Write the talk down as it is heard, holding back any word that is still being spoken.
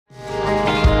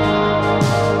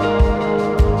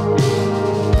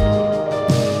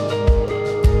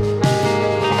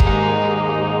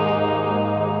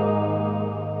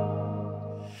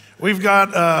We've got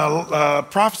a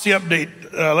prophecy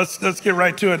update. Let's get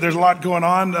right to it. There's a lot going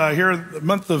on here. The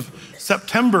month of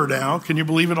September now. Can you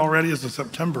believe it already? It's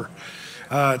September.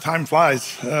 Time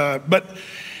flies. But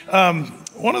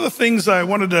one of the things I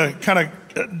wanted to kind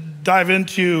of dive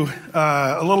into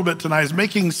a little bit tonight is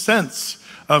making sense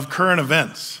of current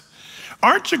events.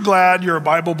 Aren't you glad you're a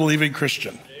Bible-believing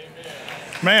Christian?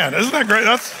 Man, isn't that great?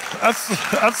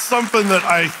 That's something that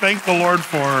I thank the Lord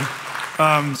for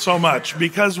so much,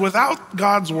 because without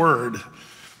God's word,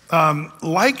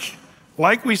 like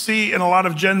we see in a lot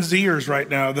of Gen Zers right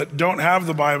now that don't have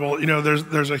the Bible,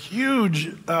 there's a huge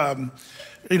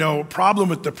problem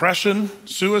with depression,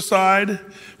 suicide.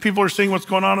 People are seeing what's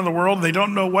going on in the world. They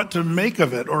don't know what to make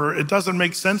of it, or it doesn't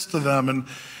make sense to them.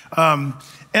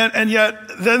 And yet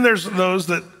then there's those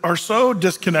that are so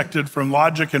disconnected from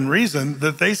logic and reason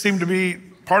that they seem to be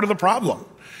part of the problem.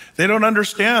 They don't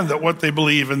understand that what they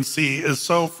believe and see is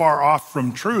so far off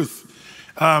from truth.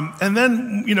 And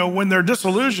then, when they're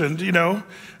disillusioned,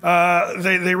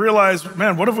 they realize,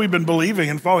 man, what have we been believing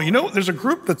and following? There's a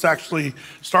group that's actually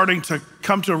starting to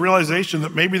come to a realization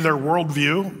that maybe their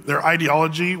worldview, their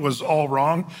ideology was all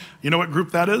wrong. You know what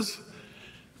group that is?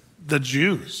 The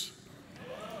Jews.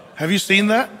 Have you seen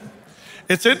that?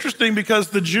 It's interesting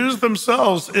because the Jews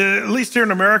themselves, at least here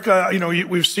in America,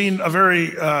 we've seen a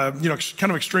very, kind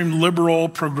of extreme liberal,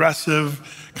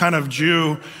 progressive kind of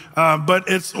Jew. But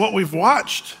it's what we've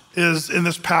watched is in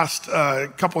this past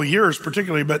couple of years,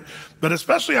 particularly, but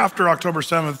especially after October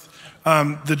 7th,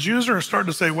 the Jews are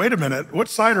starting to say, wait a minute, what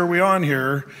side are we on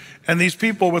here? And these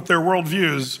people with their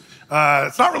worldviews,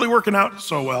 it's not really working out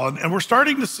so well. And we're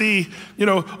starting to see,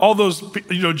 all those,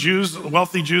 Jews,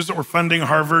 wealthy Jews that were funding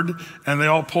Harvard, and they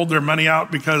all pulled their money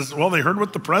out because, well, they heard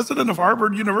what the president of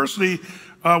Harvard University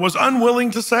was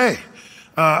unwilling to say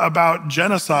about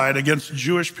genocide against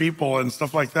Jewish people and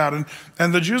stuff like that.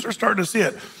 And the Jews are starting to see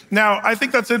it. Now, I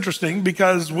think that's interesting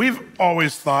because we've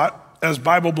always thought, as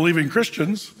Bible-believing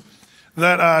Christians,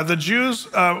 that the Jews,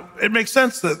 it makes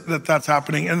sense that that's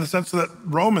happening in the sense that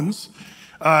Romans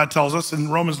tells us in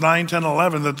Romans 9, 10,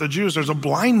 11, that the Jews, there's a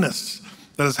blindness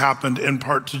that has happened in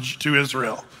part to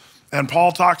Israel. And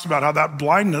Paul talks about how that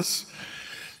blindness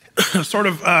sort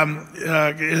of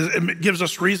it gives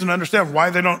us reason to understand why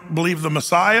they don't believe the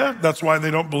Messiah. That's why they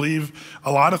don't believe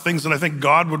a lot of things that I think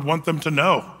God would want them to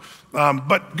know.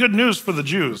 But good news for the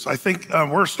Jews. I think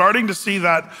we're starting to see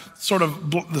that sort of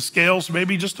the scales,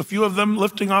 maybe just a few of them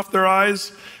lifting off their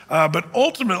eyes. But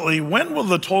ultimately, when will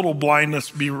the total blindness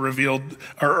be revealed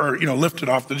or lifted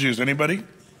off the Jews? Anybody?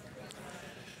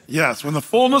 Yes, when the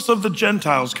fullness of the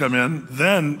Gentiles come in,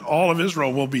 then all of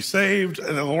Israel will be saved.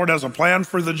 And the Lord has a plan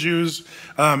for the Jews,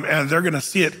 and they're going to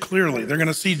see it clearly. They're going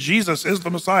to see Jesus is the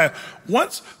Messiah.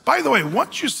 By the way,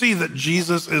 once you see that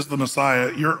Jesus is the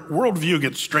Messiah, your worldview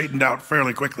gets straightened out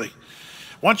fairly quickly.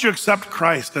 Once you accept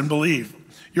Christ and believe,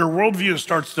 your worldview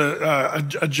starts to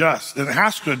adjust, and it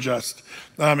has to adjust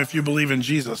if you believe in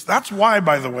Jesus. That's why,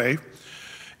 by the way,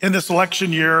 in this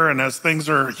election year, and as things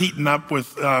are heating up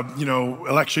with,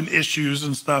 election issues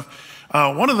and stuff,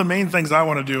 one of the main things I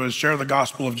want to do is share the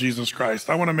gospel of Jesus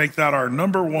Christ. I want to make that our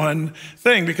number one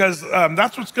thing because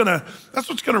that's what's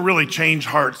gonna really change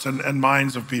hearts and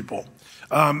minds of people.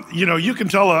 You can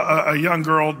tell a young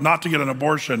girl not to get an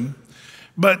abortion,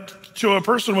 but to a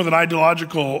person with an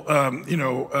ideological, an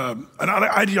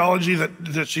ideology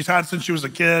that she's had since she was a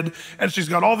kid, and she's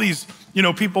got all these,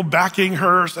 people backing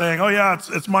her, saying, "Oh yeah,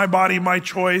 it's my body, my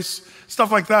choice," stuff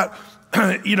like that.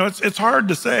 It's hard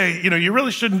to say. You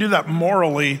really shouldn't do that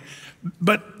morally,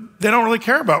 but they don't really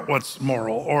care about what's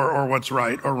moral or what's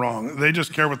right or wrong. They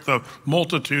just care what the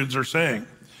multitudes are saying.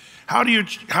 How do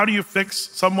you fix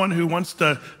someone who wants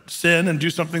to sin and do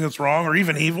something that's wrong or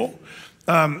even evil?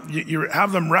 You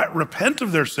have them repent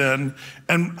of their sin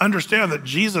and understand that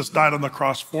Jesus died on the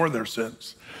cross for their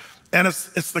sins. And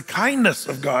it's the kindness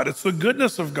of God, it's the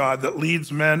goodness of God that leads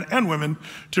men and women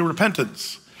to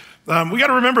repentance. We got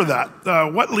to remember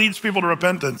that. What leads people to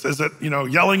repentance? Is it,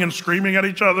 yelling and screaming at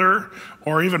each other,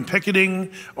 or even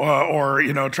picketing, or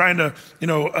trying to,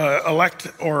 elect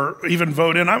or even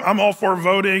vote in? I'm all for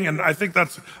voting, and I think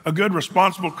that's a good,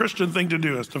 responsible Christian thing to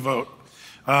do, is to vote.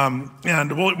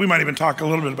 We might even talk a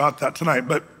little bit about that tonight.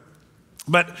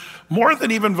 But more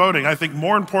than even voting, I think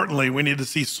more importantly, we need to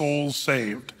see souls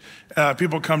saved.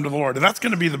 People come to the Lord, and that's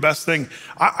going to be the best thing.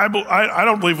 I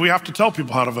don't believe we have to tell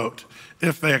people how to vote.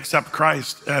 If they accept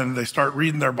Christ and they start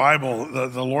reading their Bible,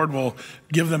 the Lord will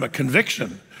give them a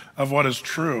conviction of what is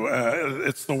true.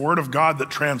 It's the word of God that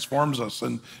transforms us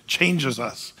and changes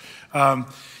us. And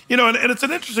it's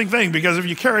an interesting thing, because if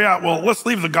you carry out, well, let's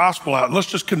leave the gospel out. Let's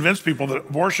just convince people that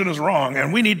abortion is wrong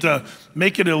and we need to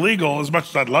make it illegal. As much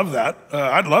as I'd love that,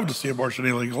 I'd love to see abortion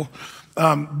illegal.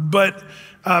 But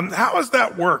how has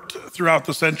that worked throughout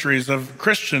the centuries of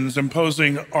Christians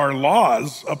imposing our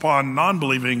laws upon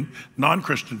non-believing,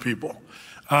 non-Christian people?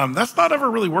 That's not ever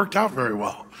really worked out very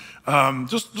well.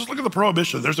 Just look at the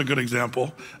prohibition. There's a good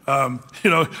example.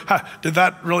 Did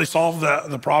that really solve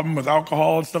the problem with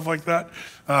alcohol and stuff like that?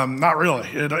 Not really.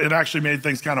 It actually made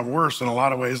things kind of worse in a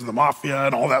lot of ways, the mafia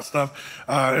and all that stuff.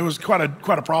 It was quite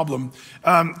a problem.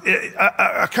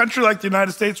 A country like the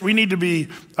United States, we need to be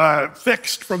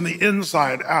fixed from the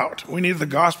inside out. We need the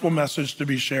gospel message to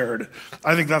be shared.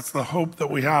 I think that's the hope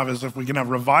that we have, is if we can have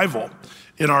revival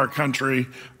in our country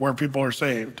where people are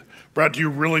saved. Brett, do you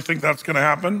really think that's going to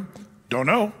happen? Don't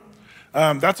know.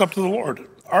 That's up to the Lord.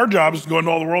 Our job is to go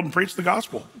into all the world and preach the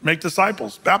gospel, make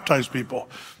disciples, baptize people.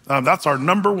 That's our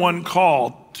number one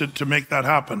call to make that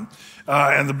happen.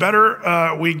 And the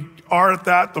better we are at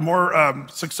that, the more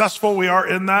successful we are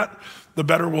in that, the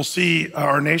better we'll see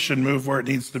our nation move where it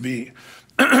needs to be.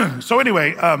 So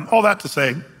anyway, all that to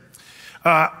say,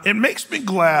 it makes me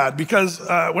glad, because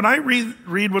when I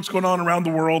read what's going on around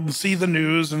the world and see the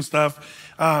news and stuff,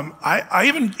 I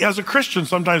even, as a Christian,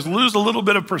 sometimes lose a little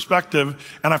bit of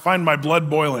perspective, and I find my blood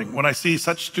boiling when I see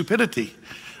such stupidity.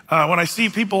 When I see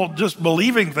people just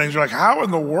believing things, you're like, how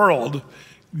in the world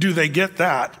do they get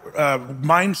that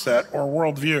mindset or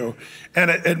worldview? And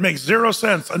it makes zero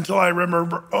sense until I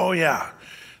remember, oh yeah,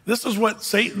 this is what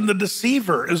Satan the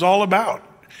deceiver is all about.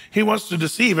 He wants to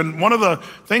deceive. And one of the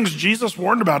things Jesus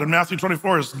warned about in Matthew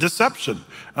 24 is deception.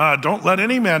 Don't let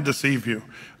any man deceive you,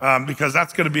 because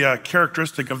that's going to be a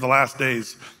characteristic of the last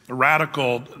days.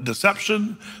 Radical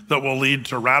deception that will lead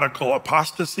to radical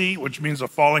apostasy, which means a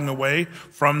falling away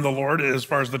from the Lord as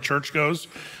far as the church goes.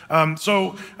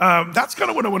 So that's kind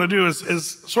of what I want to do,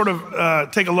 is sort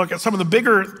of take a look at some of the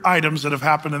bigger items that have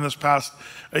happened in this past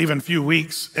even few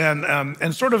weeks,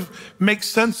 and sort of make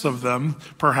sense of them,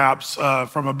 perhaps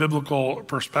from a biblical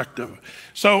perspective.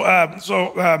 So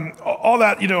all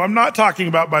that, I'm not talking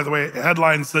about, by the way,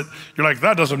 headlines that you're like,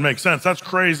 that doesn't make sense, that's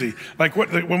crazy. Like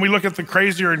when we look at the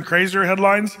crazier and crazier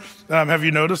headlines, have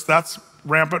you noticed that's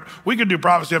rampant? We could do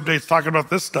prophecy updates talking about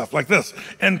this stuff, like this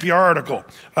NPR article.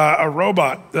 A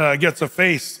robot gets a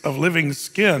face of living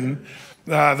skin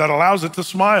that allows it to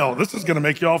smile. This is going to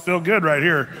make you all feel good right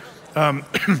here.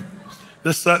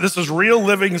 This is real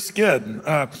living skin.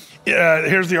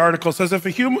 Here's the article. It says,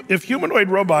 if humanoid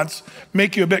robots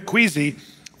make you a bit queasy,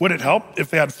 would it help if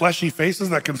they had fleshy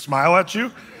faces that can smile at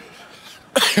you?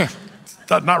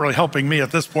 Not really helping me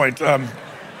at this point.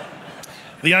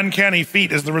 The uncanny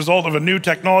feat is the result of a new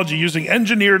technology using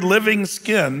engineered living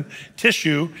skin,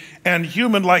 tissue, and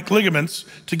human-like ligaments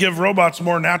to give robots a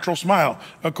more natural smile,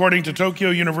 according to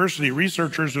Tokyo University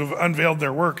researchers who have unveiled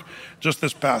their work just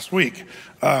this past week.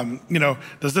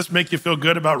 Does this make you feel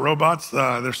good about robots?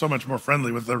 They're so much more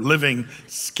friendly with their living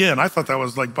skin. I thought that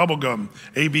was like bubblegum,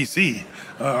 ABC,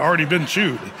 already been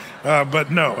chewed.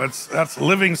 But no, that's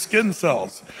living skin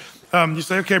cells. You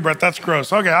say, okay, Brett, that's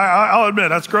gross. Okay, I'll admit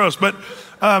that's gross. But,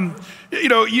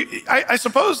 I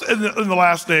suppose in the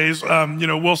last days,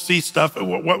 we'll see stuff,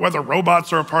 whether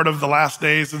robots are a part of the last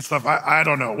days and stuff. I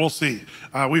don't know. We'll see.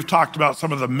 We've talked about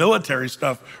some of the military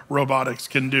stuff robotics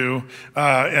can do.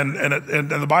 And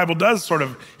the Bible does sort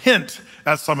of hint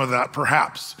at some of that,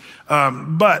 perhaps.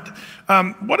 But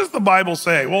what does the Bible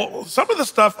say? Well,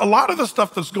 a lot of the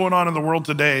stuff that's going on in the world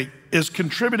today is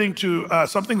contributing to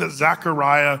something that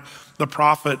Zechariah, the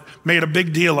prophet, made a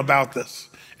big deal about this.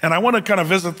 And I want to kind of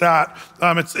visit that.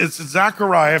 It's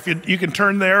Zechariah. If you can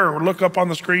turn there or look up on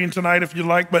the screen tonight if you'd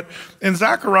like. But in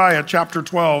Zechariah chapter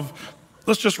 12,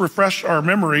 let's just refresh our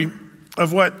memory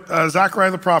of what Zechariah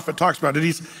the prophet talks about.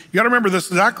 You got to remember this,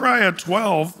 Zechariah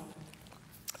 12,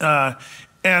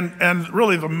 and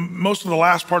really most of the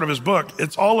last part of his book,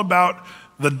 it's all about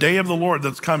the day of the Lord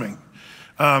that's coming.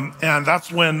 And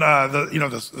that's when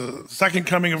the second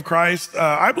coming of Christ.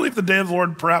 I believe the day of the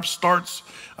Lord perhaps starts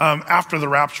after the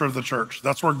rapture of the church.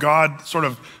 That's where God sort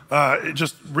of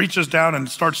just reaches down and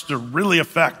starts to really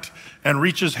affect and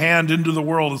reach his hand into the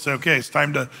world and say, okay, it's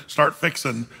time to start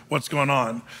fixing what's going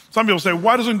on. Some people say,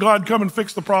 why doesn't God come and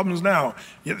fix the problems now?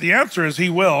 The answer is he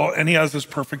will, and he has this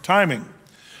perfect timing.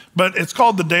 But it's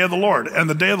called the day of the Lord. And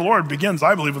the day of the Lord begins,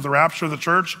 I believe, with the rapture of the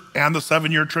church and the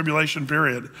 7-year tribulation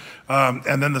period.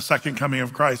 And then the second coming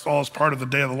of Christ, all as part of the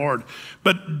day of the Lord.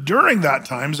 But during that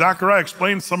time, Zechariah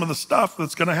explains some of the stuff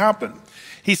that's going to happen.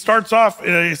 He starts off,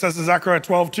 he says in Zechariah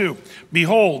 12:2,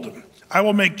 behold, I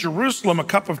will make Jerusalem a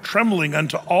cup of trembling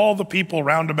unto all the people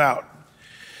round about,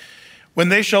 when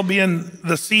they shall be in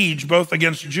the siege both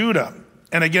against Judah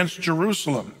and against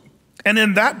Jerusalem. And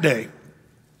in that day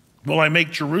will I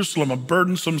make Jerusalem a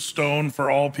burdensome stone for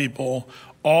all people.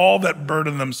 All that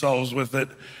burden themselves with it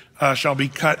shall be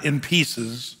cut in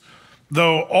pieces,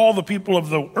 though all the people of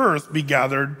the earth be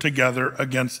gathered together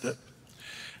against it.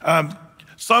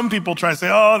 Some people try to say,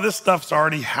 oh, this stuff's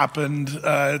already happened.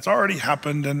 It's already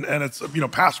happened, and it's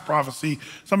past prophecy.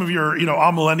 Some of your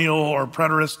amillennial or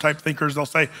preterist type thinkers, they'll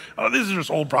say, oh, these are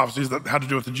just old prophecies that had to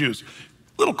do with the Jews.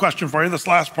 Little question for you, this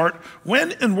last part.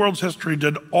 When in world's history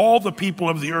did all the people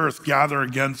of the earth gather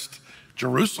against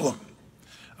Jerusalem?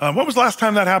 When was the last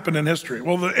time that happened in history?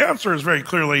 Well, the answer is very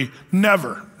clearly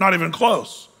never, not even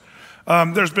close.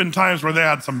 There's been times where they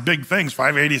had some big things.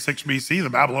 586 BC, the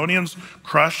Babylonians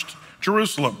crushed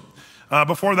Jerusalem.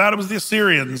 Before that, it was the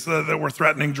Assyrians that were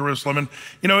threatening Jerusalem. And,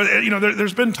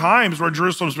 there's been times where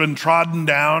Jerusalem's been trodden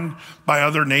down by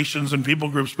other nations and people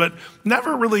groups, but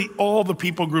never really all the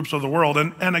people groups of the world.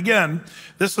 And again,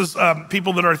 this is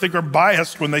people that I think are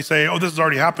biased when they say, oh, this has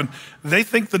already happened. They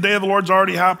think the day of the Lord's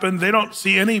already happened. They don't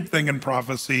see anything in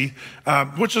prophecy,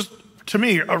 which is, to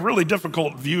me, a really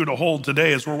difficult view to hold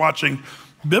today as we're watching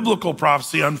biblical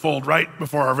prophecy unfold right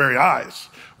before our very eyes.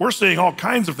 We're seeing all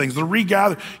kinds of things. The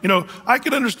regather, I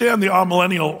can understand the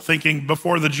amillennial thinking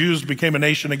before the Jews became a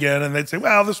nation again, and they'd say,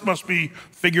 well, this must be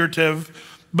figurative,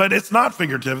 but it's not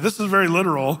figurative. This is very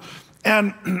literal.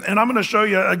 And I'm going to show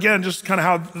you again, just kind of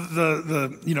how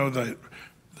the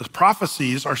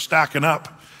prophecies are stacking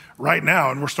up right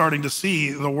now. And we're starting to see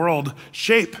the world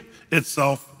shape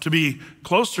itself to be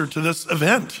closer to this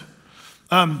event.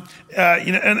 And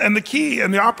the key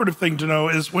and the operative thing to know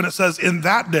is when it says in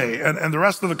that day, and the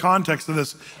rest of the context of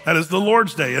this, that is the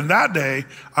Lord's day. In that day,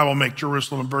 I will make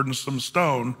Jerusalem a burdensome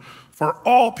stone for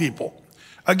all people.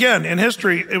 Again, in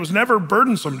history, it was never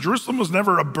burdensome. Jerusalem was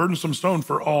never a burdensome stone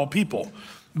for all people,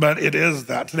 but it is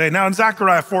that today. Now in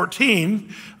Zechariah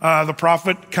 14, the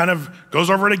prophet kind of goes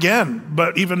over it again,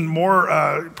 but even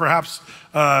more perhaps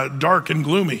dark and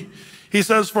gloomy. He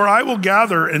says, for I will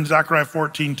gather, in Zechariah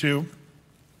 14:2,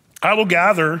 I will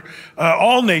gather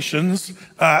all nations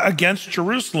against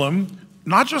Jerusalem,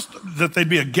 not just that they'd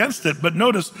be against it, but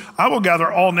notice, I will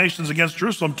gather all nations against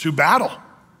Jerusalem to battle.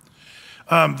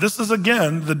 This is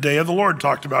again the day of the Lord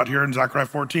talked about here in Zechariah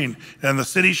 14. And the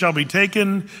city shall be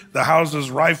taken, the houses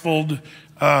rifled,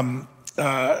 and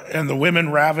the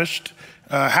women ravished.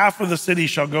 Half of the city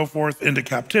shall go forth into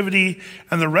captivity,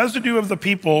 and the residue of the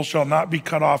people shall not be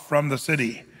cut off from the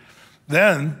city.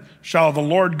 Then shall the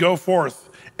Lord go forth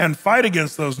and fight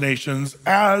against those nations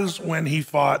as when he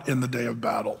fought in the day of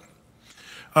battle.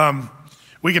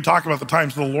 We could talk about the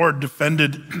times the Lord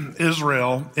defended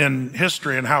Israel in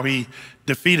history and how he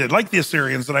defeated, like the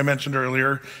Assyrians that I mentioned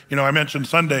earlier. I mentioned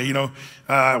Sunday,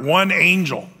 one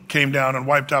angel came down and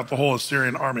wiped out the whole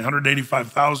Assyrian army,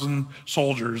 185,000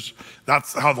 soldiers.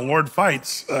 That's how the Lord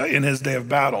fights in his day of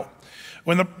battle.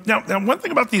 Now, one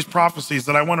thing about these prophecies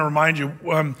that I want to remind you,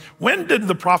 when did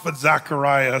the prophet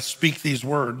Zechariah speak these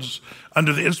words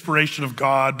under the inspiration of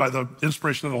God, by the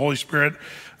inspiration of the Holy Spirit?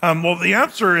 Well, the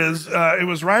answer is it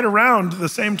was right around the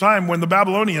same time when the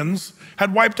Babylonians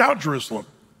had wiped out Jerusalem.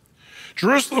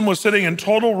 Jerusalem was sitting in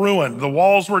total ruin. The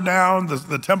walls were down,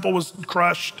 the temple was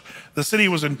crushed, the city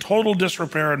was in total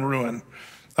disrepair and ruin.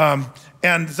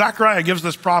 And Zechariah gives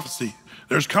this prophecy.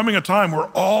 There's coming a time where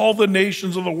all the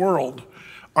nations of the world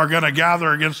are going to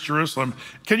gather against Jerusalem.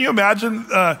 Can you imagine?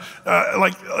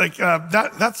 That's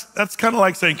kind of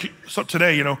like saying, so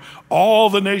today, all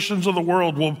the nations of the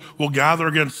world will gather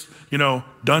against,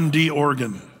 Dundee,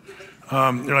 Oregon.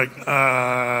 You're like,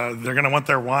 they're going to want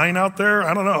their wine out there?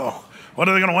 I don't know. What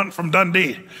are they going to want from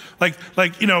Dundee? But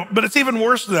it's even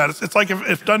worse than that. It's like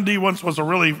if Dundee once was a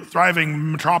really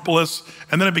thriving metropolis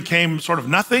and then it became sort of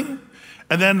nothing.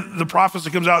 And then the prophecy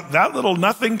comes out, that little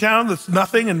nothing town that's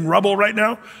nothing and rubble right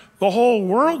now, the whole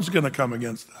world's going to come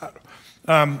against that.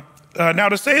 Now,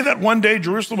 to say that one day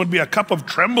Jerusalem would be a cup of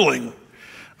trembling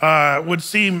would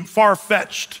seem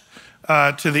far-fetched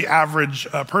to the average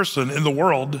person in the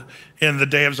world in the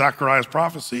day of Zechariah's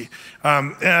prophecy.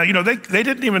 They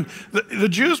didn't even, the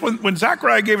Jews, when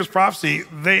Zechariah gave his prophecy,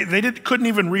 they couldn't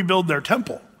even rebuild their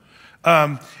temple.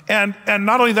 And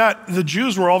not only that, the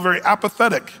Jews were all very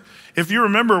apathetic. If you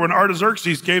remember when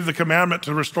Artaxerxes gave the commandment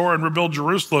to restore and rebuild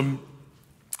Jerusalem,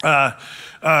 Do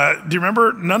you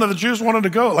remember? None of the Jews wanted to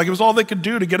go. Like, it was all they could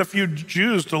do to get a few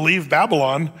Jews to leave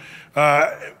Babylon.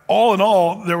 All in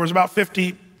all, there was about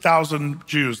 50,000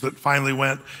 Jews that finally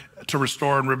went to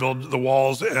restore and rebuild the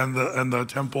walls and the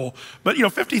temple. But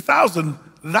 50,000,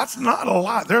 that's not a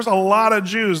lot. There's a lot of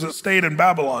Jews that stayed in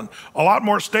Babylon. A lot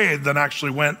more stayed than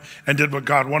actually went and did what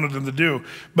God wanted them to do.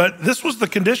 But this was the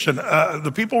condition.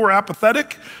 The people were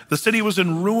apathetic. The city was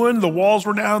in ruin. The walls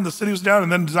were down. The city was down.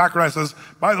 And then Zechariah says,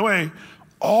 by the way,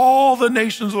 all the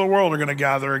nations of the world are going to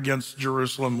gather against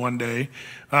Jerusalem one day.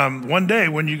 One day,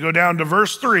 when you go down to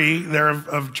verse 3 there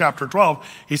of chapter 12,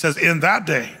 he says, in that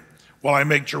day will I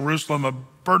make Jerusalem a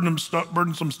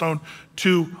burdensome stone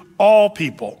to all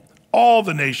people, all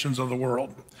the nations of the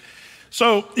world.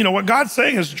 So, what God's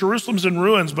saying is Jerusalem's in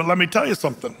ruins, but let me tell you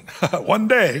something. One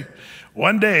day,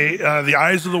 the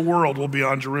eyes of the world will be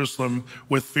on Jerusalem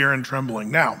with fear and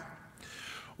trembling. Now,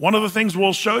 one of the things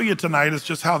we'll show you tonight is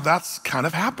just how that's kind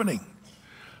of happening.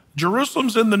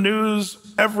 Jerusalem's in the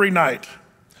news every night.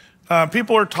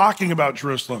 People are talking about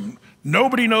Jerusalem.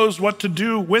 Nobody knows what to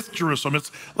do with Jerusalem.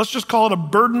 Let's just call it a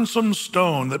burdensome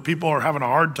stone that people are having a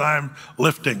hard time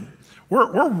lifting.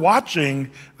 We're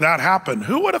watching that happen.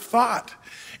 Who would have thought?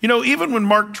 Even when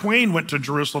Mark Twain went to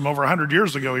Jerusalem over 100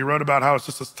 years ago, he wrote about how it's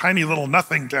just this tiny little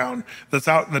nothing town that's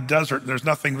out in the desert, and there's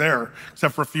nothing there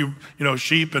except for a few,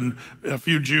 sheep and a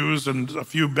few Jews and a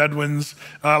few Bedouins.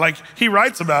 He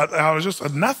writes about how it's just a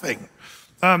nothing.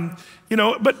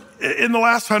 But in the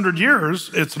last 100 years,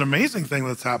 it's an amazing thing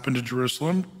that's happened to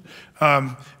Jerusalem.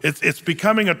 It's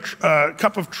becoming a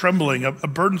cup of trembling, a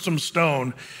burdensome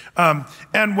stone.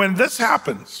 And when this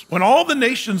happens, when all the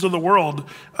nations of the world,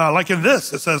 like in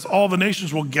this, it says all the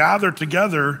nations will gather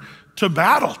together to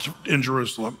battle in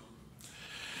Jerusalem.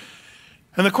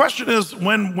 And the question is,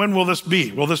 when will this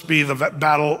be? Will this be the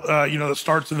battle, that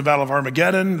starts in the Battle of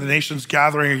Armageddon, the nations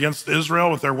gathering against Israel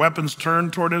with their weapons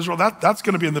turned toward Israel? That's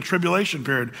going to be in the tribulation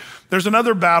period. There's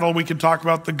another battle we can talk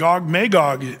about, the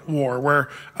Gog-Magog war, where,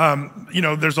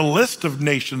 there's a list of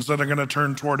nations that are going to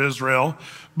turn toward Israel.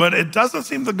 But it doesn't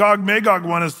seem the Gog-Magog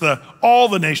one is all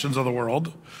the nations of the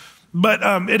world.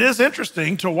 But it is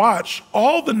interesting to watch.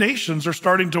 All the nations are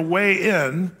starting to weigh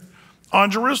in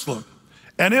on Jerusalem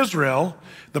and Israel,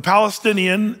 the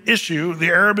Palestinian issue, the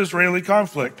Arab-Israeli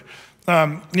conflict.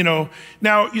 Now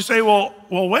you say, well,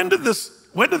 when did this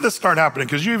start happening?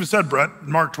 Because you even said, Brett,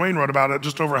 Mark Twain wrote about it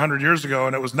just over 100 years ago,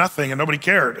 and it was nothing, and nobody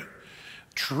cared.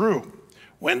 True.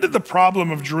 When did the problem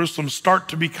of Jerusalem start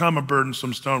to become a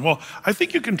burdensome stone? Well, I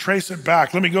think you can trace it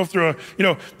back. Let me go through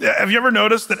have you ever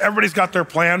noticed that everybody's got their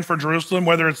plan for Jerusalem,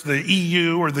 whether it's the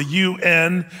EU or the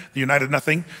UN, the United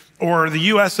Nothing, or the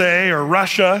USA or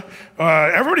Russia?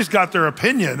 Everybody's got their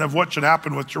opinion of what should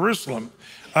happen with Jerusalem.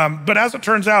 But as it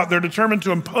turns out, they're determined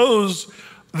to impose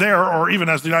or even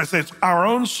as the United States, our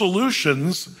own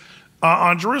solutions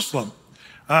on Jerusalem.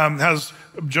 Has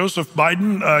Joseph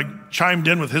Biden chimed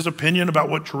in with his opinion about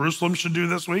what Jerusalem should do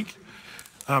this week?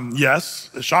 Yes,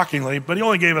 shockingly, but he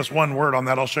only gave us one word on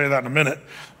that. I'll show you that in a minute.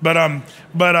 But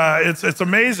it's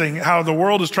amazing how the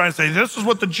world is trying to say, this is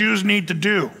what the Jews need to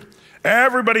do.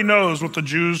 Everybody knows what the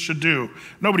Jews should do.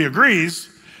 Nobody agrees,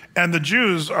 and the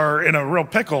Jews are in a real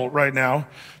pickle right now.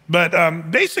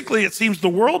 But basically, it seems the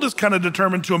world is kind of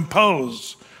determined to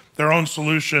impose their own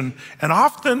solution, and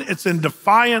often it's in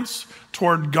defiance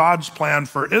toward God's plan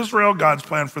for Israel, God's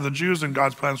plan for the Jews, and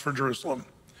God's plans for Jerusalem.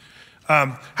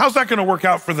 How's that going to work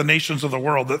out for the nations of the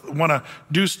world that want to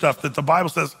do stuff that the Bible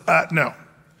says, no?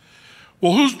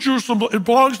 Well, who's Jerusalem? It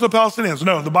belongs to the Palestinians.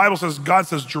 No, the Bible says, God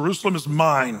says, Jerusalem is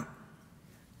mine.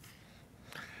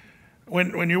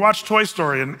 When you watch Toy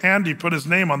Story and Andy put his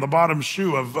name on the bottom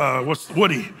shoe of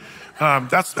Woody,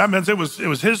 that means it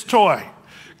was his toy.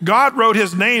 God wrote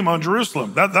his name on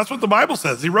Jerusalem. That's what the Bible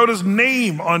says. He wrote his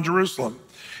name on Jerusalem.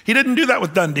 He didn't do that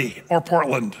with Dundee or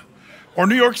Portland or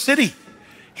New York City.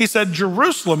 He said,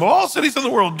 Jerusalem, of all cities in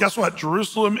the world, guess what?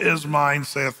 Jerusalem is mine,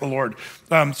 saith the Lord.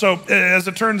 So as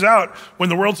it turns out, when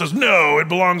the world says, no, it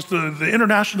belongs to the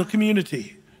international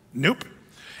community. Nope.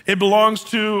 It belongs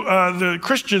to the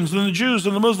Christians and the Jews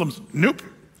and the Muslims. Nope.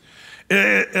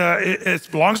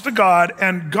 It belongs to God,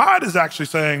 and God is actually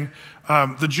saying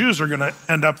the Jews are going to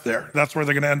end up there. That's where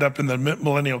they're going to end up in the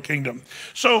millennial kingdom.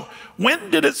 So when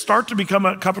did it start to become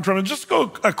a cup of trouble? Just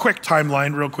go a quick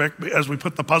timeline real quick as we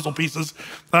put the puzzle pieces.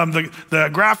 The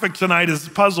graphic tonight is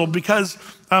puzzle because,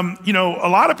 a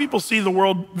lot of people see the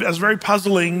world as very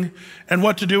puzzling and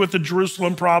what to do with the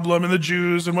Jerusalem problem and the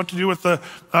Jews and what to do with the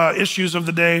issues of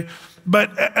the day.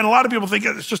 And a lot of people think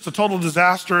it's just a total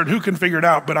disaster and who can figure it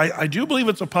out. But I do believe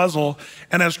it's a puzzle.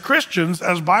 And as Christians,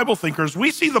 as Bible thinkers, we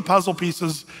see the puzzle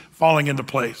pieces falling into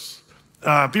place.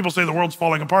 People say the world's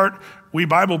falling apart. We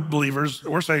Bible believers,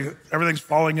 we're saying everything's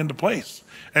falling into place,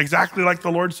 exactly like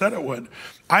the Lord said it would.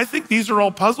 I think these are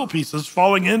all puzzle pieces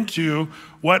falling into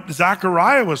what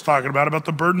Zechariah was talking about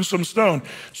the burdensome stone.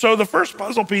 So the first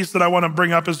puzzle piece that I want to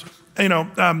bring up is,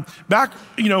 back,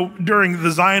 during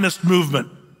the Zionist movement,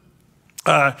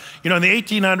 in the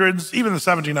 1800s, even the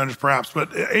 1700s perhaps,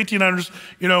 but 1800s,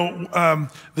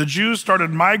 the Jews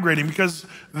started migrating because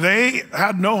they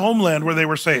had no homeland where they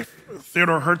were safe.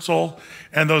 Theodor Herzl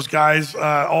and those guys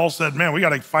all said, man, we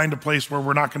got to find a place where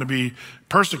we're not going to be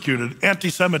persecuted.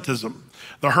 Anti-Semitism,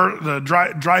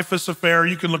 the Dreyfus affair,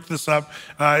 you can look this up.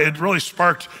 It really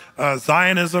sparked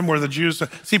Zionism, where the Jews,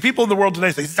 see, people in the world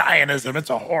today say Zionism, it's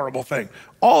a horrible thing.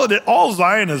 All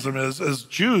Zionism is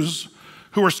Jews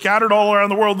who were scattered all around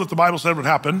the world that the Bible said would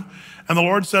happen. And the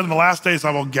Lord said, in the last days,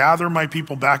 I will gather my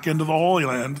people back into the Holy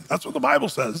Land. That's what the Bible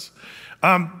says.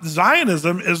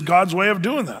 Zionism is God's way of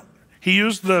doing that. He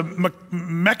used the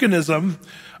mechanism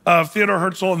of Theodor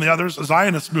Herzl and the others, a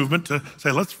Zionist movement, to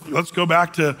say, let's go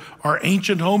back to our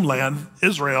ancient homeland,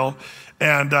 Israel.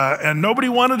 And nobody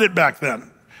wanted it back then.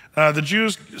 The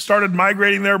Jews started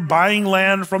migrating there, buying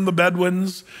land from the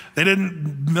Bedouins. They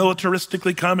didn't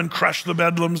militaristically come and crush the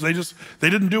Bedlams. They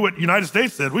didn't do what the United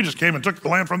States did. We just came and took the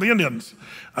land from the Indians.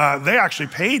 They actually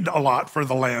paid a lot for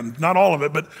the land, not all of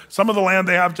it, but some of the land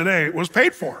they have today was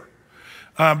paid for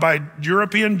by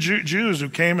European Jews who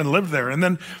came and lived there. And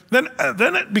then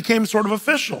it became sort of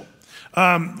official.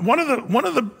 One of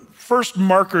the first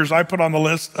markers I put on the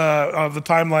list of the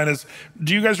timeline is,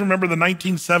 do you guys remember the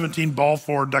 1917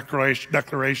 Balfour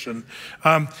Declaration?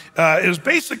 It was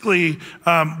basically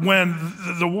when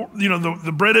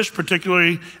the British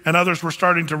particularly and others were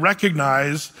starting to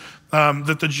recognize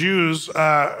that the Jews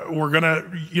were going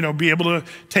to be able to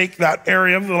take that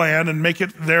area of the land and make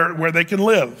it there where they can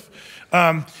live.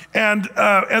 And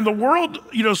the world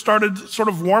started sort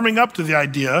of warming up to the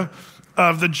idea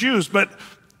of the Jews, but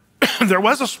there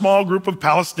was a small group of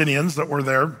Palestinians that were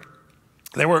there.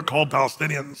 They weren't called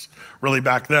Palestinians really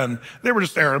back then. They were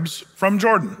just Arabs from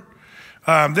Jordan.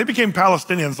 They became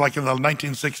Palestinians like in the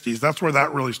 1960s. That's where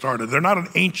that really started. They're not an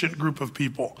ancient group of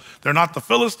people. They're not the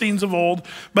Philistines of old,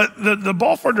 but the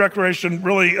Balfour Declaration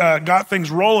really got things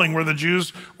rolling where the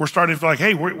Jews were starting to feel like,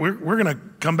 hey, we're going to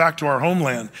come back to our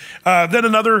homeland. Then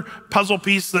another puzzle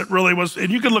piece that really was,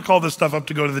 and you can look all this stuff up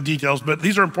to go to the details, but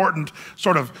these are important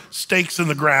sort of stakes in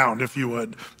the ground, if you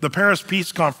would. The Paris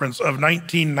Peace Conference of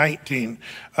 1919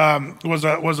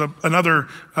 was another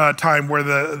time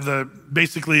where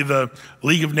basically the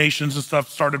League of Nations and stuff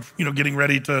started, getting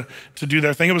ready to do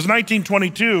their thing. It was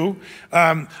 1922,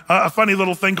 a funny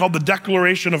little thing called the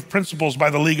Declaration of Principles by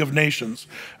the League of Nations,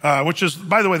 which is,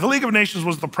 by the way, the League of Nations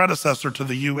was the predecessor to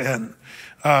the UN.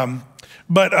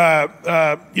 But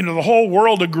the whole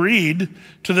world agreed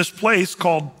to this place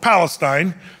called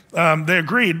Palestine. They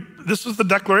agreed. This is the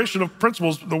Declaration of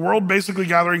Principles, the world basically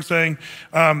gathering saying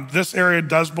this area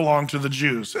does belong to the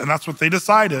Jews. And that's what they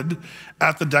decided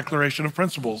at the Declaration of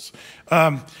Principles.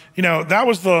 That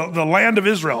was the land of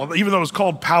Israel, even though it was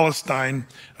called Palestine.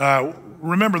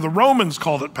 Remember, the Romans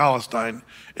called it Palestine.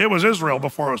 It was Israel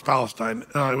before it was Palestine.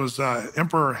 It was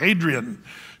Emperor Hadrian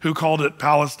who called it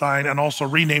Palestine and also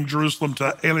renamed Jerusalem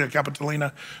to Aelia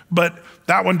Capitolina. But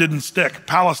that one didn't stick.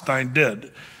 Palestine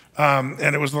did.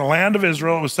 And it was the land of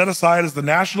Israel. It was set aside as the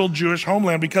national Jewish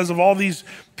homeland because of all these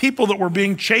people that were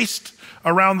being chased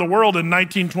around the world in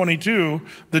 1922,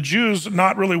 the Jews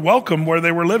not really welcome where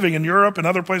they were living in Europe and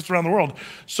other places around the world.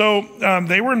 So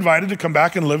they were invited to come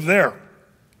back and live there.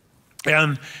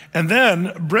 And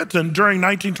then Britain, during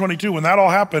 1922, when that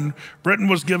all happened, Britain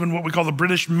was given what we call the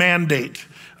British Mandate.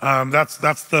 That's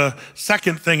the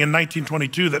second thing in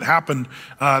 1922 that happened,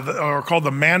 or called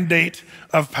the Mandate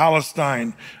of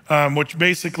Palestine, which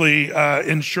basically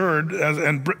ensured,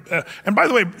 and by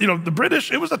the way, the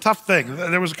British, it was a tough thing.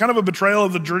 There was kind of a betrayal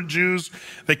of the Jews.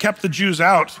 They kept the Jews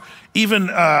out. Even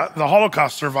the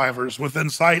Holocaust survivors within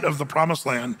sight of the Promised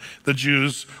Land, the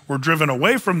Jews were driven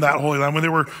away from that Holy Land when they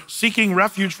were seeking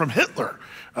refuge from Hitler.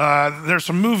 There's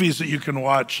some movies that you can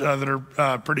watch that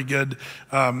are pretty good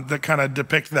that kind of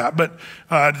depict that. But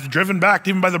driven back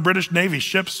even by the British Navy,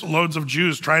 ships loads of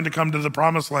Jews trying to come to the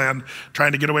Promised Land,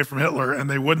 trying to get away from Hitler, and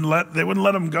they wouldn't let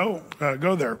them go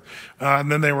there. And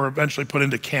then they were eventually put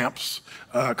into camps,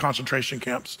 concentration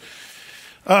camps.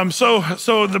 So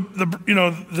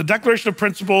the Declaration of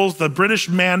Principles, the British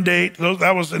Mandate,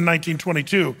 that was in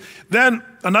 1922. Then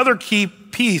another key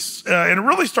piece, and it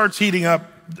really starts heating up,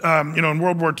 in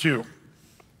World War II.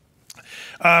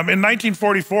 In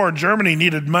 1944, Germany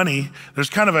needed money. There's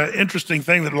kind of an interesting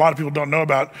thing that a lot of people don't know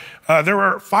about. There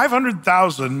were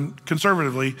 500,000,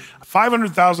 conservatively,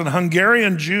 500,000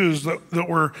 Hungarian Jews that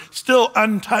were still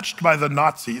untouched by the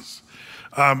Nazis.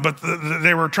 But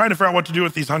they were trying to figure out what to do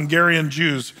with these Hungarian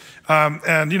Jews.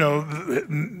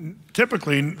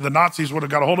 Typically the Nazis would have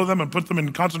got a hold of them and put them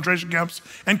in concentration camps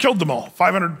and killed them all,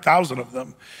 500,000 of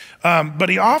them. But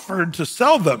he offered to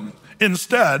sell them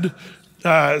instead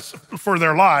for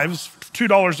their lives,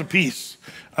 $2 a piece.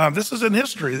 This is in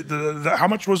history. How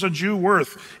much was a Jew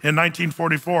worth in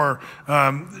 1944?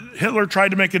 Hitler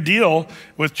tried to make a deal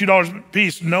with $2 a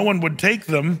piece. No one would take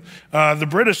them. The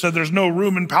British said there's no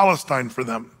room in Palestine for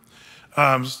them,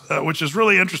 which is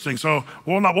really interesting. So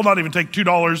we'll not even take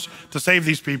 $2 to save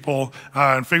these people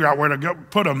and figure out where to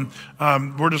put them.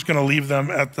 We're just going to leave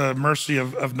them at the mercy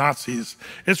of Nazis.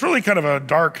 It's really kind of a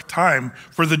dark time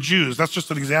for the Jews. That's just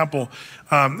an example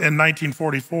in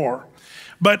 1944.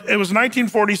 But it was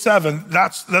 1947,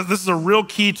 this is a real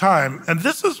key time. And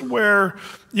this is where,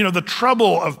 the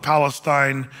trouble of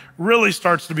Palestine really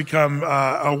starts to become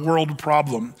a world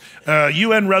problem.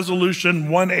 UN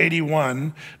Resolution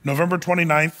 181, November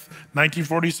 29th,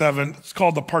 1947, it's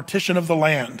called the Partition of the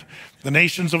Land, the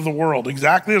nations of the world.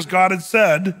 Exactly as God had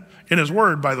said in his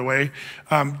word, by the way,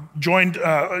 they joined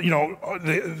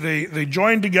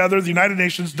together, the United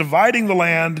Nations, dividing the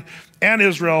land and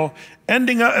Israel, and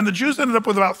the Jews ended up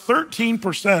with about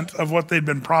 13% of what they'd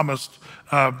been promised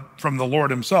from the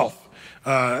Lord himself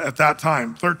at that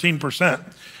time,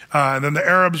 13%. And then the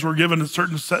Arabs were given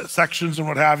certain sections and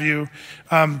what have you.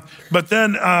 But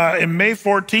then in May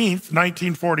 14th,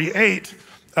 1948,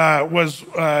 was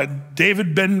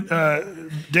David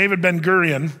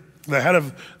Ben-Gurion, the head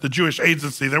of the Jewish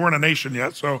Agency. They weren't a nation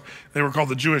yet, so they were called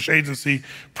the Jewish Agency,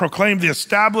 proclaimed the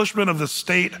establishment of the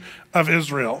state of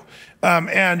Israel.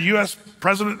 And U.S.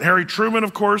 President Harry Truman,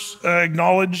 of course,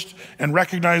 acknowledged and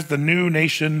recognized the new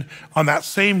nation on that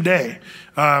same day.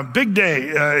 Big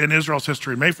day in Israel's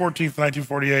history, May 14th,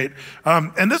 1948.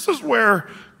 And this is where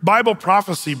Bible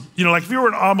prophecy, like if you were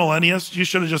an amillennialist, you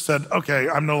should have just said, okay,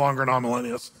 I'm no longer an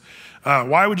amillennialist.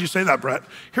 Why would you say that, Brett?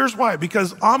 Here's why.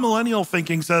 Because amillennial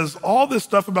thinking says all this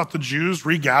stuff about the Jews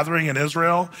regathering in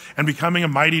Israel and becoming a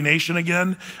mighty nation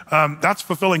again, that's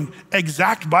fulfilling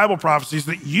exact Bible prophecies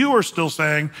that you are still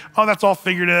saying, oh, that's all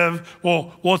figurative.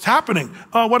 Well, it's happening.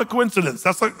 Oh, what a coincidence.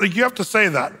 That's like you have to say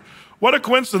that. What a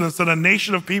coincidence that a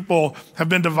nation of people have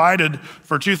been divided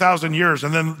for 2,000 years.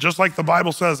 And then just like the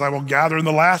Bible says, I will gather in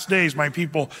the last days my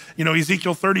people,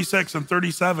 Ezekiel 36 and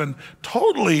 37,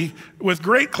 totally with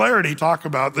great clarity talk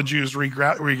about the Jews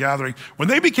regathering. When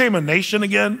they became a nation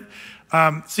again,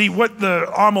 see what the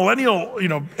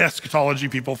amillennial, eschatology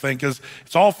people think is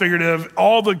it's all figurative.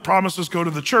 All the promises go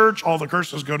to the church, all the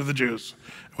curses go to the Jews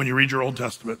when you read your Old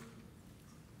Testament.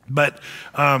 But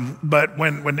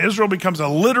when Israel becomes a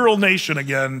literal nation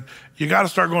again, you got to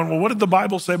start going, well, what did the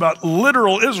Bible say about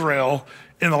literal Israel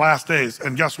in the last days?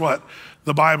 And guess what?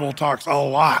 The Bible talks a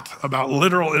lot about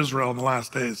literal Israel in the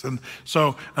last days. And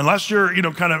so unless you're,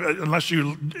 unless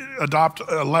you adopt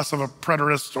less of a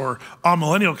preterist or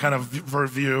amillennial kind of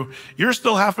view, you're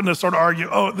still having to sort of argue,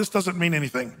 oh, this doesn't mean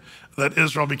anything, that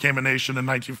Israel became a nation in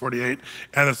 1948,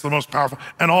 and it's the most powerful,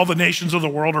 and all the nations of the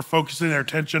world are focusing their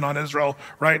attention on Israel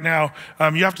right now.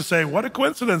 You have to say, what a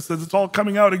coincidence that it's all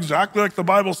coming out exactly like the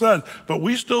Bible said, but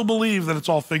we still believe that it's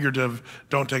all figurative.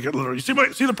 Don't take it literally.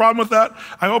 You see the problem with that?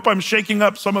 I hope I'm shaking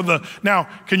up some of the, now,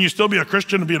 can you still be a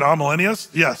Christian and be an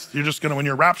amillennialist? Yes, you're just gonna, when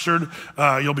you're raptured,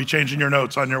 you'll be changing your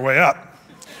notes on your way up,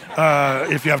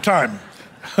 if you have time.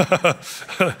 I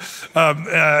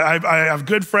have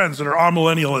good friends that are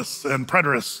amillennialists and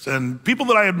preterists and people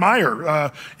that I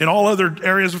admire in all other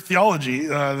areas of theology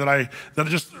that I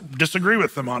just disagree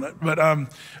with them on it.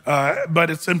 But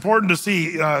it's important to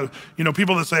see,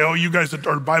 people that say, oh, you guys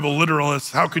are Bible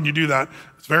literalists, how can you do that?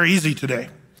 It's very easy today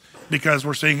because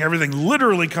we're seeing everything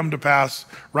literally come to pass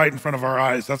right in front of our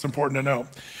eyes. That's important to know.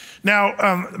 Now,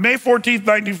 May 14th,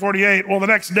 1948, well, the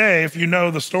next day, if you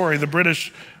know the story, the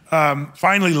British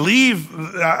finally leave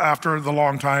after the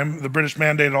long time. The British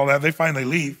mandated all that. They finally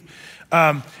leave.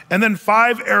 And then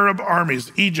 5 Arab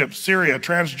armies, Egypt, Syria,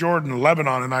 Transjordan,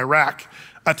 Lebanon, and Iraq,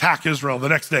 attack Israel the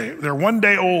next day. They're 1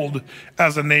 day old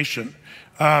as a nation.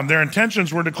 Their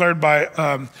intentions were declared by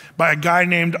a guy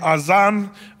named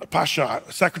Azam Pasha,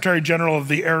 Secretary General of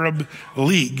the Arab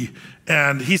League.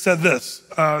 And he said this,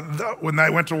 when they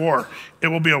went to war, it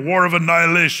will be a war of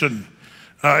annihilation.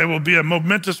 It will be a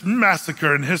momentous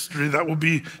massacre in history that will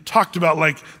be talked about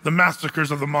like the massacres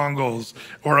of the Mongols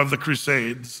or of the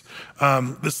Crusades.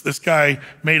 This guy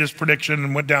made his prediction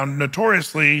and went down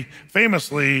notoriously,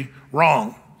 famously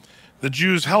wrong. The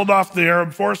Jews held off the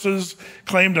Arab forces,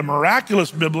 claimed a miraculous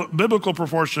biblical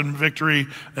proportion victory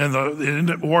in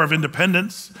the War of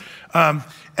Independence.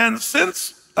 And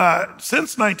since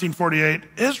 1948,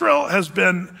 Israel has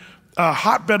been a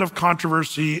hotbed of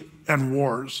controversy and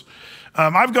wars.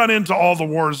 I've gone into all the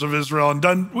wars of Israel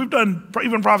and we've done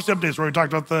even prophecy updates where we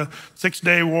talked about the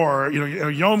 6-Day War,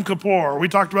 Yom Kippur. We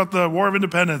talked about the War of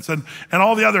Independence and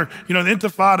all the other, the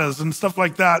intifadas and stuff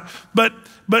like that.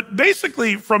 But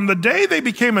basically from the day they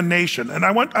became a nation, and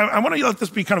I want to let this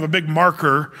be kind of a big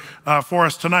marker for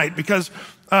us tonight, because,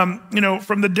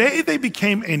 from the day they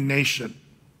became a nation,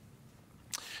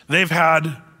 they've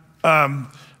had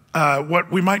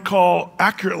what we might call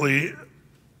accurately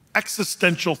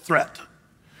existential threat.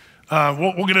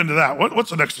 We'll get into that.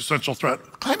 What's an existential threat?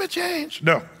 Climate change.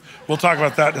 No, we'll talk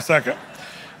about that in a second.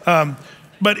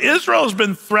 But Israel has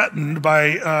been threatened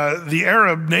by the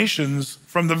Arab nations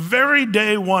from the very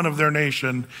day one of their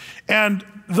nation. And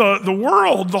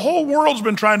the whole world's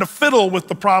been trying to fiddle with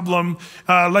the problem.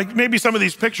 Like maybe some of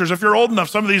these pictures, if you're old enough,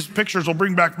 some of these pictures will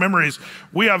bring back memories.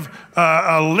 We have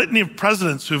a litany of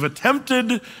presidents who've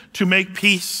attempted to make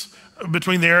peace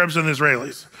between the Arabs and the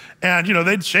Israelis. And,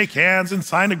 they'd shake hands and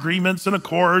sign agreements and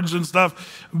accords and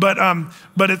stuff. But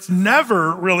it's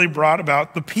never really brought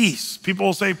about the peace. People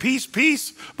will say peace,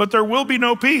 peace, but there will be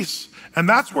no peace. And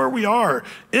that's where we are.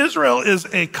 Israel is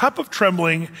a cup of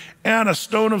trembling and a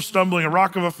stone of stumbling, a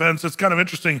rock of offense. It's kind of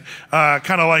interesting,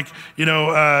 kind of like,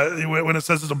 when it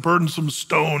says it's a burdensome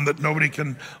stone that nobody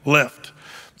can lift.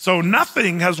 So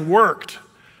nothing has worked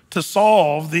to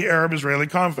solve the Arab-Israeli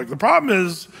conflict. The problem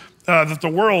is that the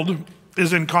world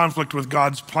is in conflict with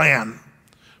God's plan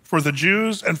for the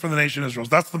Jews and for the nation Israel.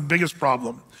 That's the biggest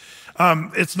problem.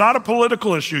 It's not a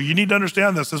political issue. You need to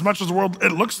understand this. As much as the world,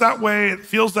 it looks that way, it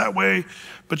feels that way,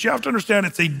 but you have to understand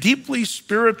it's a deeply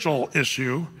spiritual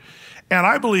issue. And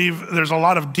I believe there's a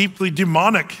lot of deeply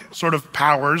demonic sort of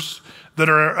powers that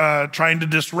are trying to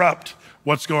disrupt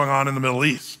what's going on in the Middle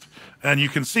East. And you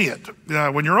can see it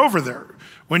when you're over there.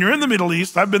 When you're in the Middle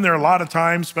East, I've been there a lot of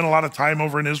times, spent a lot of time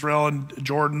over in Israel and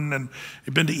Jordan, and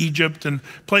I've been to Egypt and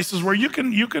places where you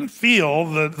can feel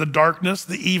the darkness,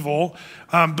 the evil,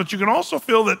 but you can also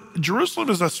feel that Jerusalem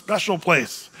is a special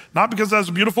place. Not because it has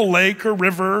a beautiful lake or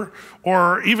river,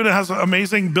 or even it has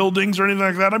amazing buildings or anything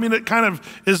like that. I mean, it kind of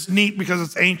is neat because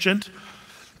it's ancient.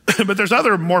 But there's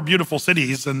other more beautiful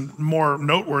cities and more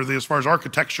noteworthy as far as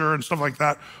architecture and stuff like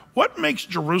that. What makes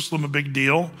Jerusalem a big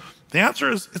deal? The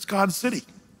answer is it's God's city.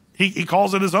 He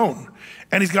calls it his own.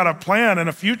 And he's got a plan and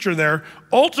a future there,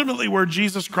 ultimately where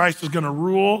Jesus Christ is going to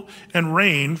rule and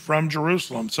reign from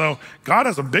Jerusalem. So God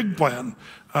has a big plan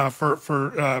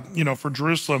for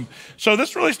Jerusalem. So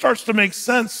this really starts to make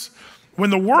sense when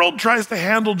the world tries to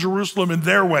handle Jerusalem in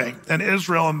their way and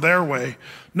Israel in their way.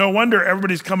 No wonder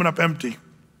everybody's coming up empty.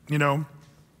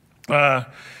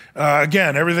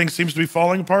 Again, everything seems to be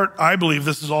falling apart. I believe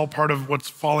this is all part of what's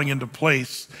falling into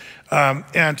place.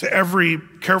 And to every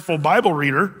careful Bible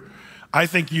reader, I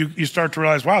think you start to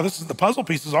realize, wow, the puzzle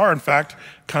pieces are in fact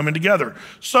coming together.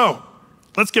 So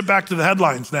let's get back to the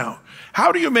headlines now.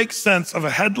 How do you make sense of a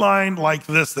headline like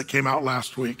this that came out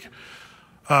last week?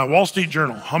 Wall Street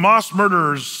Journal, Hamas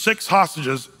murders 6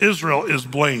 hostages, Israel is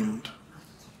blamed.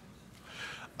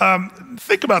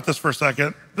 Think about this for a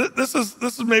second. This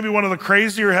is maybe one of the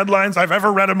crazier headlines I've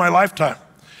ever read in my lifetime.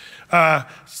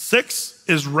 6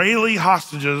 Israeli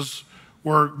hostages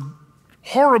were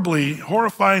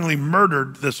horrifyingly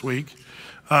murdered this week.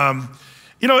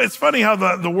 It's funny how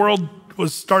the world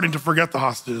was starting to forget the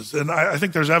hostages, and I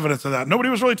think there's evidence of that. Nobody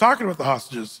was really talking about the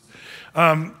hostages.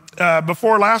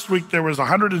 Before last week, there was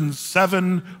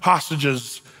 107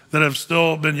 hostages that have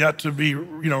still been yet to be,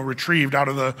 retrieved out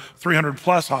of the 300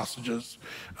 plus hostages.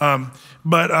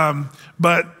 But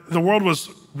the world was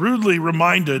rudely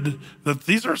reminded that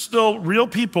these are still real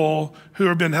people who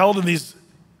have been held in these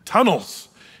tunnels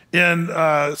in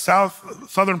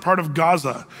southern part of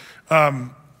Gaza.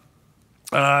 And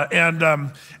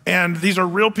these are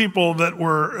real people that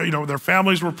were, their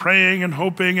families were praying and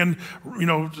hoping and,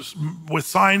 just with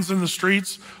signs in the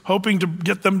streets, hoping to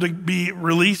get them to be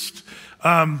released.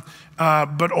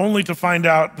 But only to find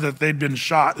out that they'd been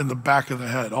shot in the back of the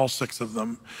head, all 6 of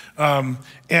them.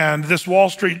 And this Wall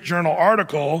Street Journal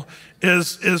article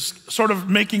is sort of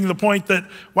making the point that,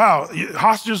 wow,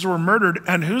 hostages were murdered,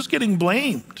 and who's getting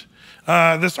blamed?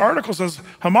 This article says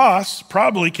Hamas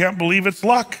probably can't believe its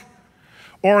luck,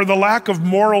 or the lack of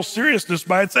moral seriousness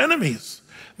by its enemies.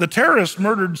 The terrorists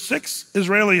murdered 6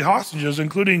 Israeli hostages,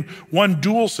 including one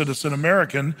dual citizen,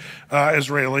 American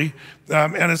Israeli,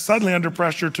 and is suddenly under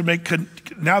pressure to make,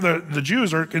 now the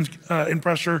Jews are in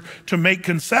pressure to make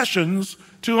concessions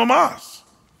to Hamas.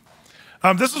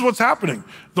 This is what's happening.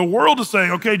 The world is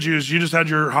saying, okay, Jews, you just had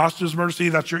your hostages murdered. See,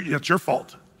 that's your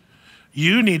fault.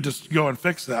 You need to go and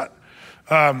fix that.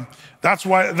 That's the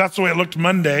way it looked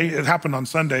Monday. It happened on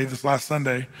Sunday, this last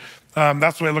Sunday.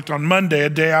 That's the way it looked on Monday, a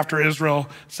day after Israel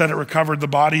said it recovered the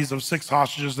bodies of 6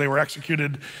 hostages. They were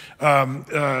executed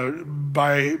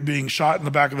by being shot in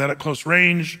the back of the head at close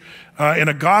range in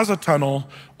a Gaza tunnel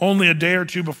only a day or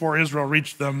two before Israel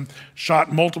reached them,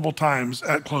 shot multiple times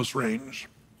at close range.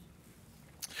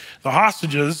 The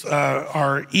hostages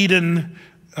are Eden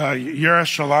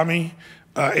Yerushalami,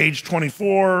 age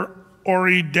 24,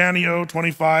 Ori Danio,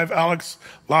 25, Alex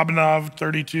Labanov,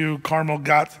 32, Carmel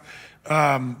Gat,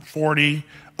 40,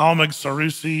 Almag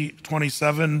Sarusi,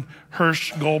 27,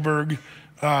 Hirsch Goldberg,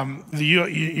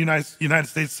 the United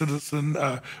States citizen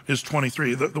is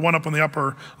 23. The one up on the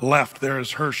upper left there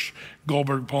is Hirsch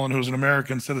Goldberg, Poland, who's an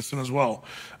American citizen as well.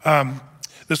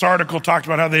 This article talked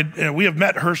about how we have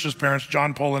met Hirsch's parents,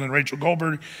 John Poland and Rachel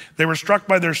Goldberg. They were struck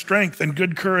by their strength and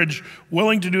good courage,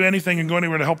 willing to do anything and go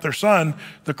anywhere to help their son.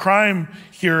 The crime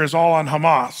here is all on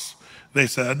Hamas, they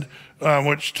said,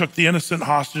 which took the innocent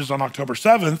hostages on October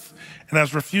 7th and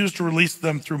has refused to release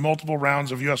them through multiple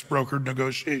rounds of U.S. brokered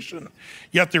negotiation.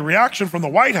 Yet the reaction from the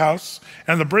White House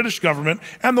and the British government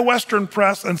and the Western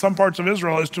press and some parts of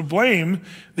Israel is to blame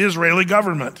the Israeli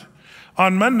government.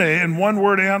 On Monday, in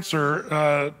one-word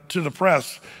answer to the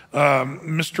press,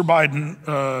 Mr.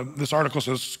 Biden, this article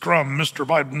says, scrum, Mr.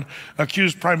 Biden,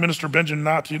 accused Prime Minister Benjamin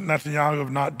Netanyahu of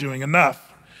not doing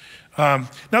enough. Now,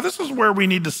 this is where we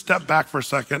need to step back for a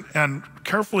second and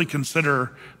carefully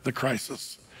consider the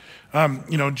crisis.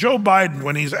 Joe Biden,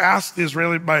 when he's asked is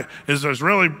the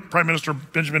Israeli Prime Minister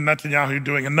Benjamin Netanyahu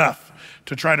doing enough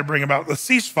to try to bring about the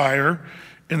ceasefire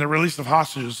in the release of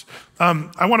hostages.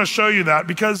 I want to show you that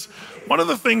because one of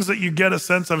the things that you get a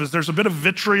sense of is there's a bit of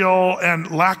vitriol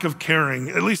and lack of caring.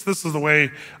 At least this is the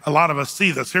way a lot of us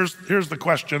see this. Here's the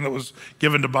question that was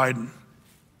given to Biden.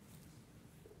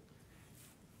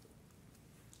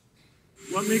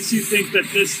 What makes you think that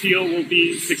this deal will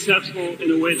be successful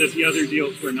in a way that the other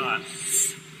deals were not?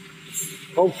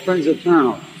 Hope springs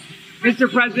eternal.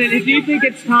 Mr. President, do you think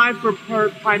it's time for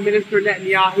Prime Minister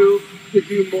Netanyahu to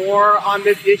do more on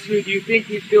this issue? Do you think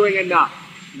he's doing enough?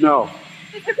 No.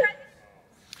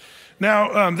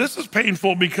 Now, this is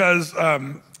painful because,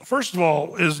 first of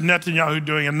all, is Netanyahu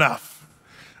doing enough?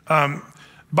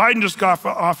 Biden just got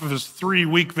off of his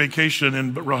 3-week vacation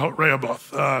in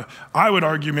Rehoboth. I would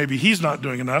argue maybe he's not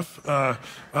doing enough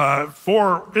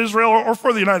for Israel or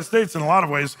for the United States in a lot of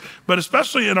ways, but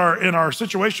especially in our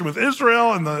situation with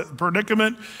Israel and the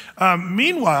predicament.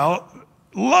 Meanwhile,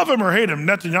 love him or hate him,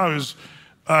 Netanyahu's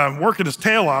working his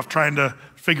tail off trying to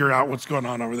figure out what's going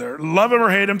on over there. Love him or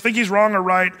hate him, think he's wrong or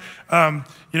right.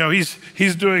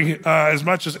 He's doing as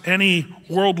much as any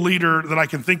world leader that I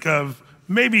can think of,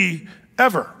 maybe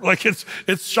ever. Like it's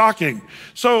shocking.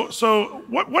 So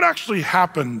what actually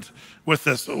happened with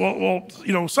this? Well,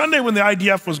 Sunday when the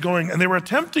IDF was going and they were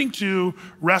attempting to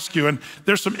rescue, and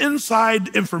there's some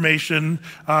inside information,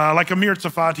 like Amir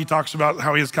Tsafati talks about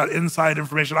how he has got inside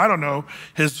information. I don't know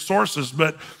his sources,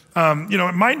 but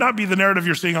it might not be the narrative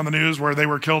you're seeing on the news where they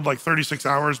were killed like 36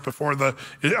 hours before the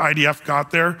IDF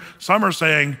got there. Some are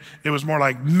saying it was more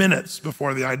like minutes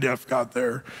before the IDF got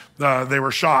there. They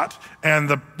were shot, and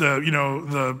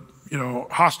the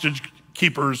hostage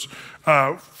keepers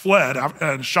fled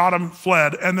and shot them,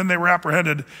 fled, and then they were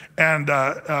apprehended and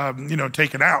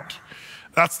taken out.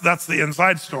 That's the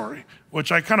inside story,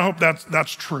 which I kind of hope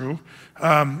that's true,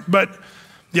 but.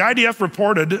 The IDF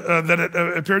reported that it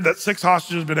appeared that 6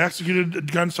 hostages had been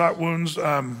executed, gunshot wounds.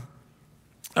 And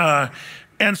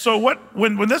so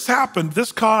when this happened,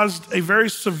 this caused a very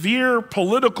severe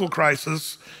political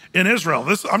crisis in Israel.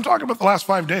 I'm talking about the last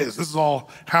 5 days. This has all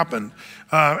happened.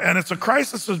 And it's a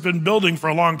crisis that's been building for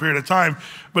a long period of time,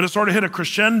 but it sort of hit a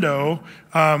crescendo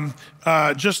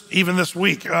just even this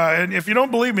week. And if you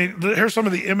don't believe me, here's some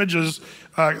of the images.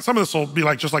 Some of this will be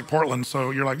just like Portland,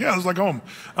 so you're like, yeah, this is like home.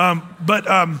 But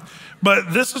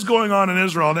this is going on in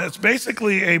Israel, and it's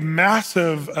basically a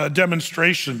massive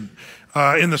demonstration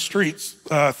in the streets,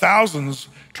 thousands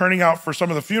turning out for some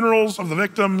of the funerals of the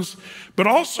victims, but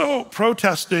also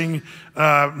protesting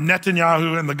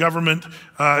Netanyahu and the government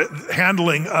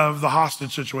handling of the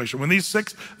hostage situation. When these are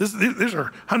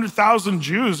 100,000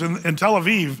 Jews in Tel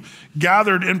Aviv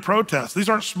gathered in protest. These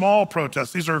aren't small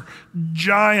protests. These are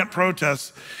giant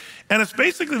protests. And it's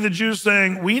basically the Jews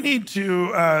saying, we need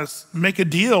to make a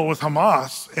deal with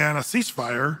Hamas and a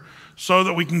ceasefire so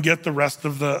that we can get the rest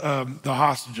of the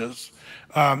hostages.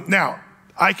 Now,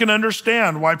 I can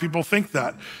understand why people think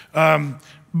that.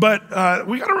 But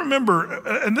we got to remember,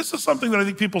 and this is something that I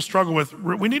think people struggle with,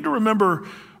 we need to remember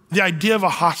the idea of a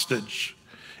hostage.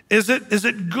 Is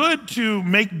it good to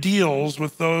make deals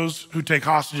with those who take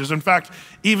hostages? In fact,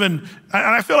 even, and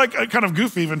I feel like kind of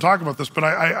goofy even talking about this, but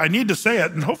I need to say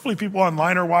it, and hopefully people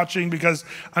online are watching, because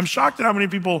I'm shocked at how many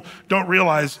people don't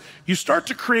realize you start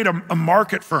to create a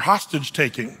market for hostage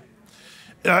taking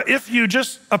if you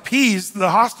just appease the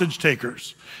hostage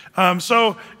takers.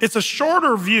 So it's a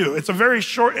shorter view. It's a very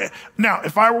short. Now,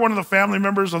 if I were one of the family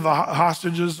members of the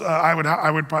hostages,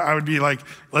 I would be like,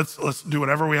 let's do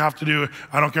whatever we have to do.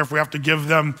 I don't care if we have to give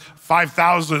them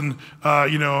 5,000,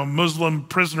 Muslim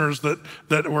prisoners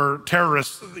that were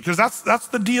terrorists, because that's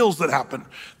the deals that happen.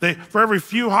 For every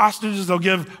few hostages, they'll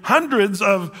give hundreds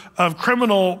of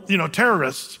criminal,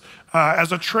 terrorists.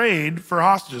 As a trade for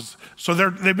hostages. So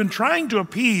they've been trying to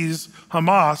appease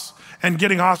Hamas and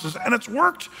getting hostages, and it's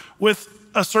worked with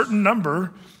a certain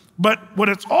number, but what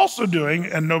it's also doing,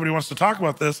 and nobody wants to talk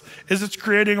about this, is it's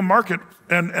creating a market,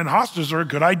 and hostages are a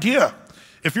good idea.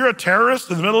 If you're a terrorist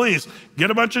in the Middle East,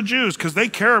 get a bunch of Jews because they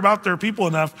care about their people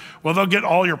enough. Well, they'll get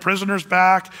all your prisoners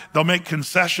back. They'll make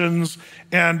concessions,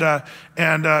 and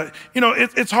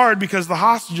it's hard because the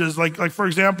hostages, like for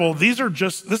example, this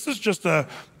is just a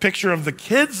picture of the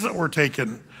kids that were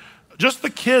taken, just the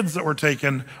kids that were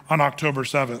taken on October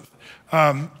 7th.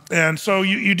 And so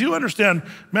you do understand,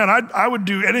 man, I would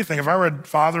do anything if I were a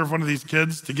father of one of these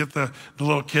kids to get the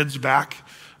little kids back.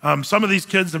 Some of these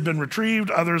kids have been retrieved,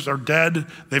 others are dead.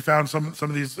 They found some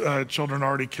of these children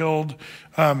already killed.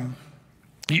 But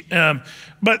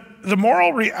the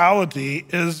moral reality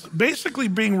is basically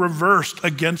being reversed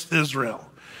against Israel.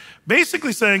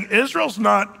 Basically saying Israel's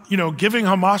not, giving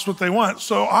Hamas what they want,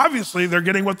 so obviously they're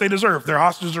getting what they deserve. Their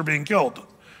hostages are being killed.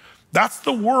 That's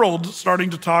the world starting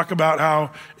to talk about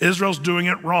how Israel's doing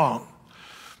it wrong.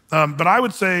 But I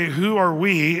would say, who are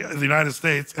we, the United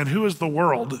States, and who is the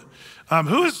world?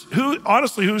 Who's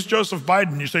Joseph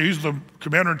Biden? You say he's the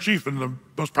commander-in-chief and the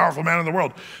most powerful man in the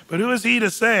world. But who is he to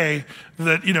say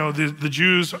that, the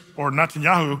Jews or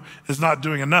Netanyahu is not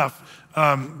doing enough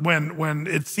when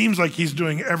it seems like he's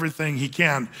doing everything he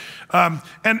can?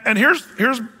 And here's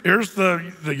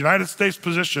the United States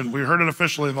position. We heard it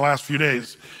officially in the last few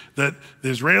days that the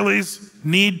Israelis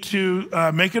need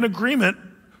to make an agreement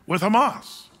with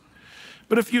Hamas.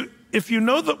 But if you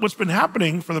know that what's been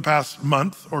happening for the past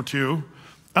month or two,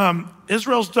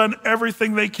 Israel's done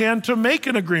everything they can to make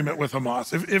an agreement with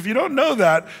Hamas. If you don't know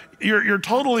that, you're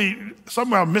totally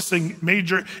somehow missing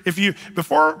major.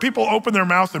 Before people open their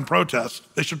mouth and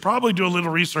protest, they should probably do a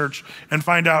little research and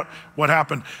find out what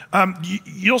happened.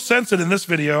 You'll sense it in this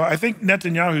video. I think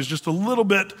Netanyahu's just a little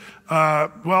bit.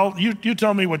 You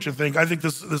tell me what you think. I think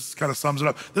this kind of sums it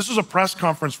up. This was a press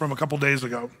conference from a couple days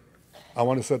ago. I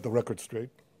want to set the record straight.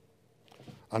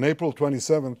 On April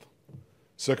 27th,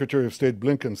 Secretary of State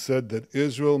Blinken said that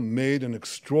Israel made an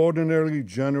extraordinarily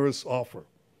generous offer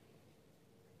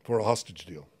for a hostage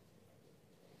deal.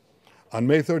 On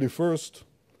May 31st,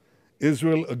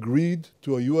 Israel agreed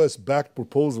to a US-backed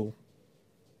proposal.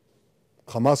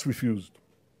 Hamas refused.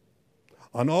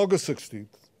 On August 16th,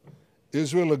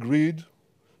 Israel agreed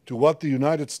to what the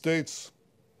United States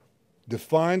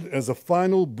defined as a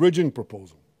final bridging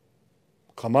proposal.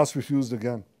 Hamas refused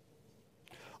again.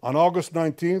 On August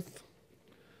 19th,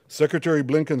 Secretary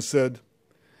Blinken said,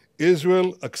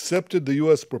 Israel accepted the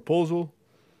US proposal.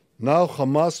 Now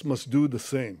Hamas must do the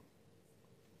same.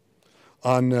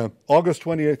 On August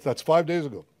 28th, that's 5 days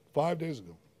ago,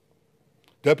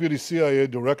 Deputy CIA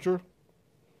Director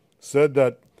said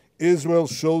that Israel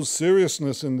shows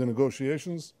seriousness in the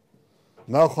negotiations.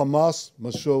 Now Hamas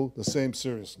must show the same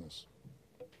seriousness.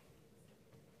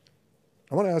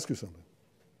 I want to ask you something.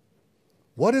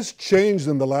 What has changed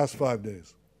in the last 5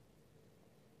 days?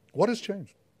 What has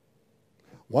changed?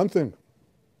 One thing.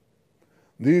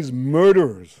 These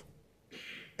murderers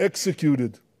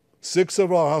executed 6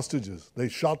 of our hostages. They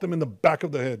shot them in the back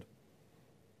of the head.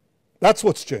 That's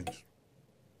what's changed.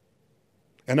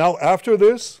 And now after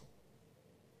this,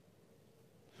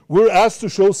 we're asked to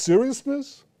show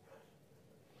seriousness?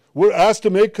 We're asked to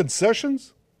make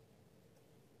concessions?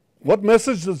 What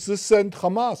message does this send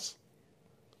Hamas?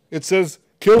 It says,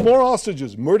 kill more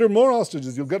hostages, murder more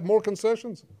hostages, you'll get more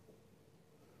concessions.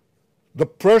 The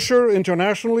pressure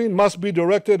internationally must be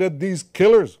directed at these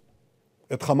killers,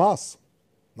 at Hamas,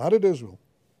 not at Israel.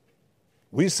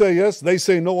 We say yes, they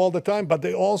say no all the time, but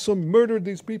they also murdered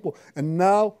these people. And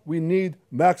now we need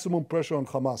maximum pressure on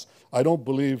Hamas. I don't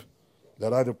believe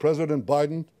that either President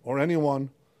Biden or anyone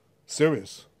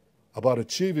serious about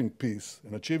achieving peace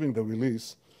and achieving the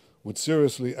release would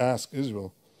seriously ask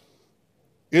Israel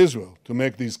to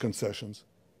make these concessions.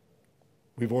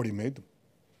 We've already made them.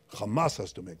 Hamas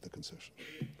has to make the concession.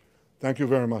 Thank you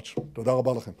very much. Toda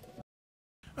rabba lachem.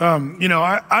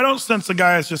 I don't sense the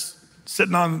guy is just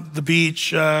sitting on the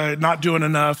beach, not doing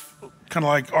enough, kind of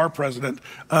like our president.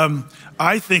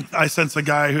 I think I sense a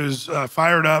guy who's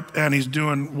fired up and he's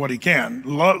doing what he can.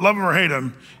 Love him or hate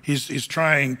him, he's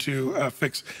trying to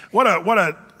fix. What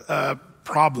a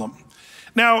problem.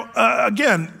 Now,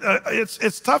 again,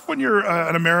 it's tough when you're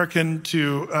an American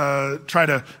to try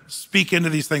to speak into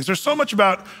these things. There's so much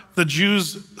about the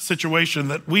Jews situation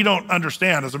that we don't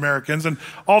understand as Americans, and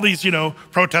all these,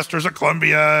 protesters at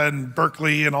Columbia and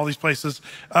Berkeley and all these places.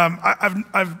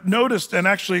 I've noticed and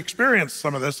actually experienced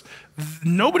some of this.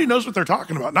 Nobody knows what they're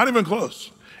talking about, not even close.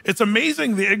 It's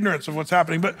amazing the ignorance of what's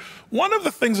happening. But one of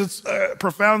the things that's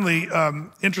profoundly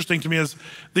interesting to me is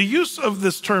the use of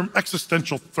this term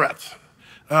existential threat.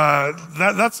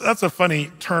 That's a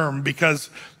funny term because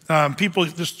people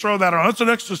just throw that around. It's an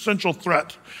existential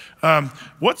threat.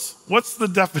 What's the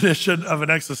definition of an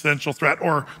existential threat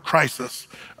or crisis?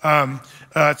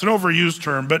 It's an overused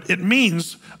term, but it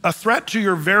means a threat to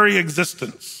your very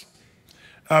existence.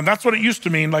 That's what it used to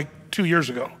mean like 2 years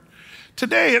ago.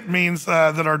 Today, it means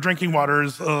that our drinking water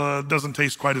doesn't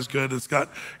taste quite as good. It's got,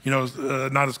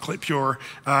 not as pure.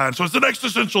 And so it's an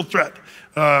existential threat.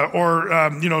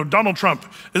 Donald Trump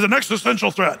is an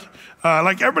existential threat.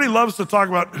 Like everybody loves to talk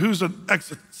about who's an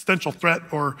existential threat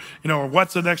or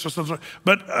what's an existential threat.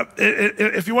 But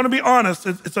if you want to be honest,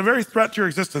 it's a very threat to your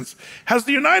existence. Has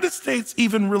the United States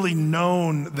even really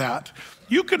known that?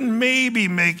 You can maybe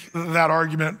make that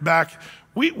argument back.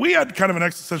 We had kind of an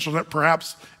existential threat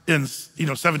perhaps in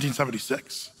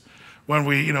 1776 when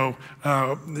we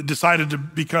decided to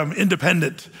become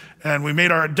independent and we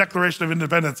made our Declaration of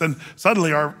Independence, and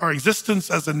suddenly our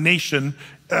existence as a nation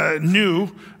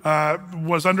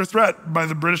was under threat by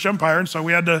the British Empire, and so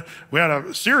we had a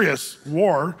serious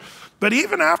war. But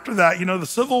even after that, the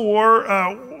Civil War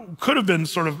could have been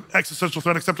sort of existential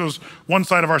threat, except it was one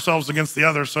side of ourselves against the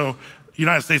other, so the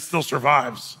United States still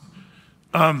survives.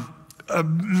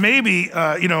 Maybe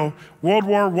World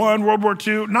War I, World War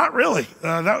II, not really.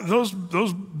 Those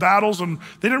battles, and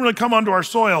they didn't really come onto our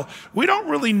soil. We don't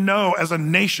really know as a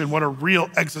nation what a real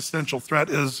existential threat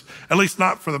is, at least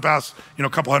not for the past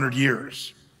couple hundred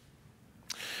years.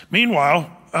 Meanwhile,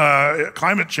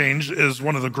 climate change is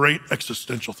one of the great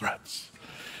existential threats.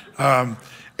 The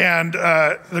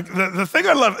thing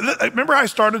I love, remember I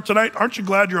started tonight, aren't you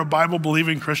glad you're a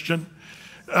Bible-believing Christian?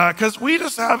 Because we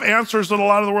just have answers that a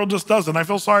lot of the world just doesn't. I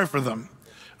feel sorry for them.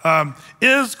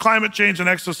 Is climate change an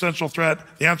existential threat?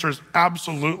 The answer is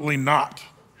absolutely not.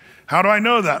 How do I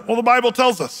know that? Well, the Bible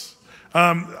tells us.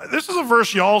 This is a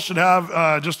verse y'all should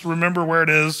have, just remember where it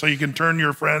is so you can turn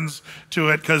your friends to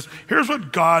it, because here's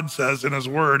what God says in his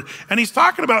word. And he's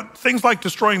talking about things like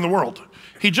destroying the world.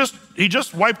 He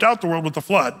just wiped out the world with the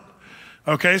flood.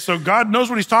 Okay, so God knows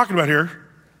what he's talking about here.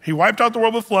 He wiped out the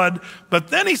world with flood, but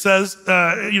then he says,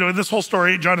 in this whole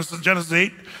story, Genesis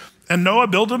 8, and Noah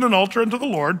built an altar unto the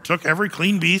Lord, took every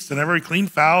clean beast and every clean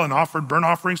fowl and offered burnt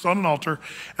offerings on an altar.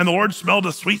 And the Lord smelled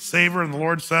a sweet savor, and the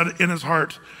Lord said in his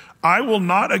heart, I will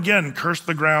not again curse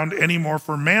the ground anymore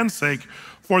for man's sake,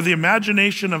 for the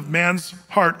imagination of man's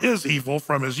heart is evil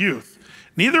from his youth.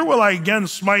 Neither will I again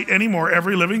smite anymore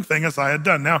every living thing as I had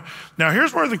done. Now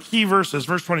here's where the key verse is,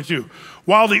 verse 22.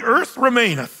 While the earth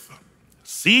remaineth,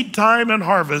 seed time and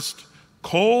harvest,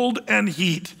 cold and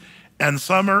heat, and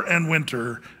summer and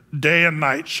winter, day and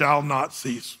night shall not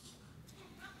cease.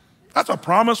 That's a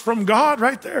promise from God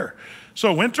right there.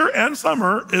 So winter and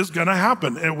summer is going to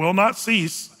happen. It will not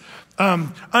cease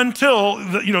until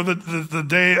the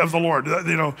day of the Lord.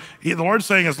 The Lord's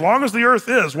saying, as long as the earth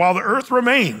is, while the earth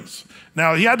remains.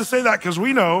 Now, he had to say that because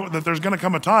we know that there's going to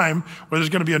come a time where there's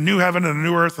going to be a new heaven and a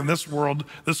new earth, and this old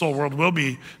world will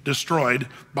be destroyed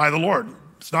by the Lord.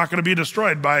 It's not going to be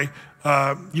destroyed by,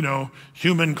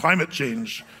 human climate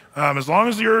change. As long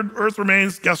as the earth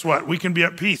remains, guess what? We can be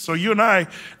at peace. So you and I,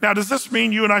 now does this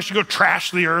mean you and I should go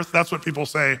trash the earth? That's what people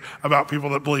say about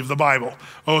people that believe the Bible.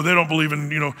 Oh, they don't believe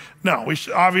in, No, we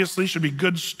obviously should be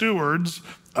good stewards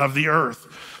of the earth.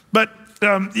 But,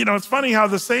 it's funny how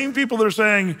the same people that are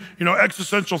saying,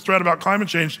 existential threat about climate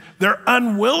change, they're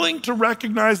unwilling to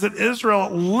recognize that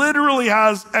Israel literally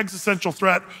has existential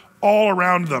threat all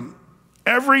around them.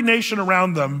 Every nation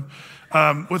around them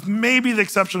with maybe the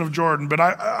exception of Jordan. But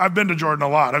I've been to Jordan a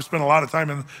lot. I've spent a lot of time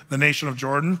in the nation of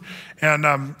Jordan. And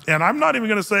I'm not even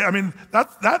going to say, I mean,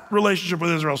 that relationship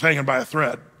with Israel is hanging by a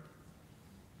thread.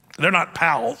 They're not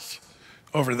pals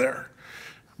over there.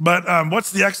 But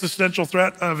what's the existential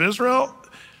threat of Israel?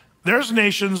 There's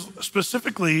nations,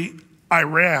 specifically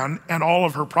Iran and all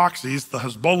of her proxies, the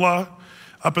Hezbollah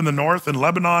up in the north in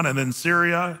Lebanon and in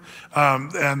Syria,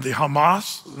 and the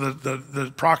Hamas,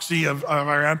 the proxy of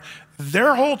Iran.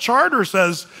 Their whole charter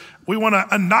says, we want to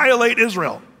annihilate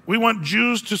Israel. We want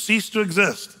Jews to cease to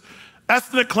exist.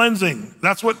 Ethnic cleansing,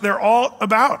 that's what they're all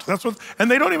about.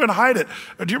 And they don't even hide it.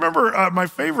 Do you remember my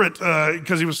favorite,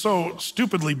 because he was so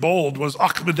stupidly bold, was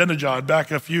Ahmadinejad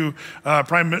back a few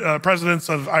presidents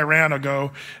of Iran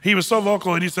ago. He was so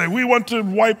vocal and he'd say, we want to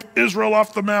wipe Israel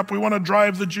off the map. We want to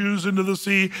drive the Jews into the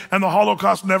sea, and the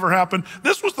Holocaust never happened.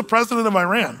 This was the president of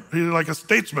Iran. He was like a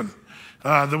statesman.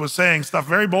 That was saying stuff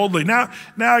very boldly. Now,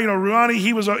 Rouhani,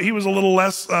 he was a little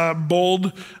less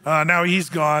bold. Now he's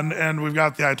gone, and we've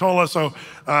got the Ayatollah. So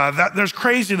there's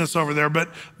craziness over there. But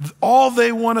all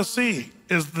they want to see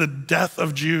is the death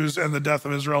of Jews and the death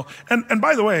of Israel. And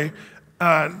by the way,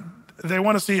 they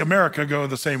want to see America go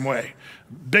the same way.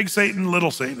 Big Satan, little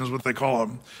Satan is what they call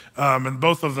them. And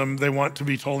both of them, they want to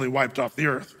be totally wiped off the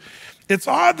earth. It's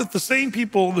odd that the same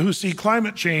people who see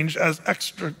climate change as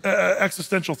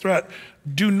existential threat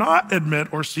do not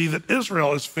admit or see that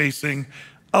Israel is facing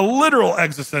a literal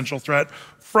existential threat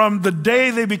from the day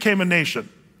they became a nation.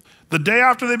 The day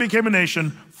after they became a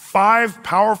nation, 5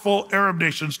 powerful Arab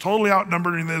nations, totally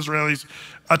outnumbering the Israelis,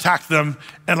 attacked them.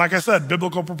 And like I said,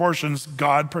 biblical proportions,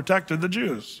 God protected the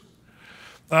Jews.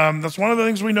 That's one of the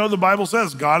things we know the Bible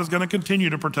says. God is going to continue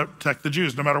to protect the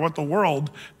Jews, no matter what the world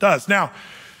does. Now,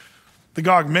 the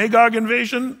Gog-Magog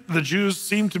invasion, the Jews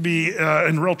seem to be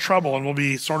in real trouble and will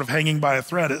be sort of hanging by a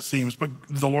thread, it seems. But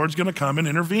the Lord's going to come and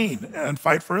intervene and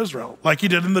fight for Israel, like he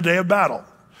did in the day of battle.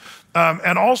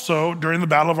 And also during the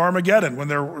Battle of Armageddon,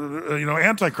 when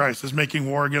Antichrist is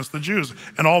making war against the Jews,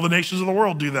 and all the nations of the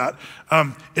world do that.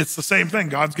 It's the same thing.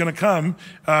 God's going to come,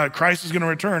 Christ is going to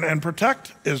return and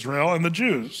protect Israel and the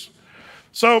Jews.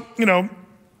 So,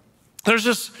 there's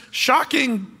this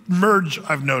shocking merge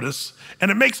I've noticed, and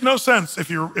it makes no sense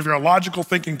if you're a logical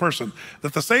thinking person,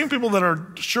 that the same people that are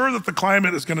sure that the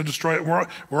climate is going to destroy it,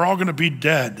 we're all going to be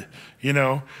dead.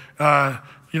 Greta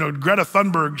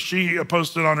Thunberg, she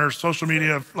posted on her social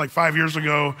media like 5 years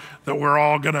ago that we're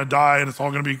all going to die and it's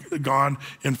all going to be gone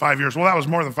in 5 years. Well, that was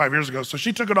more than 5 years ago, so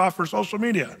she took it off her social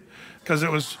media because it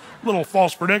was a little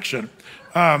false prediction.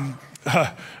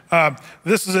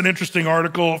 This is an interesting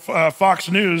article, Fox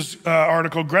News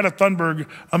article, Greta Thunberg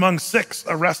among 6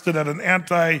 arrested at an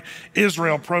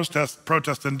anti-Israel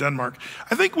protest in Denmark.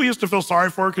 I think we used to feel sorry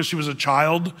for her because she was a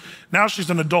child. Now she's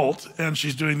an adult and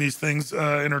she's doing these things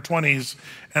in her 20s,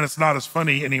 and it's not as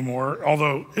funny anymore,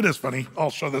 although it is funny. I'll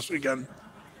show this again.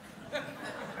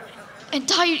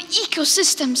 Entire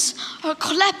ecosystems are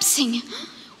collapsing.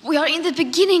 We are in the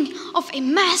beginning of a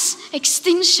mass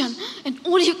extinction, and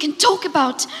all you can talk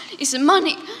about is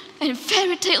money and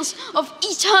fairy tales of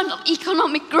eternal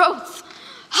economic growth.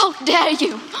 How dare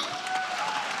you?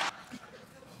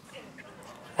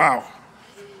 Wow.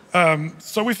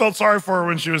 So we felt sorry for her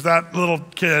when she was that little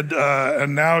kid,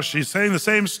 and now she's saying the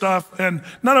same stuff, and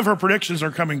none of her predictions are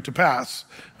coming to pass.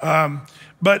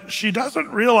 But she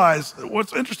doesn't realize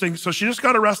what's interesting. So she just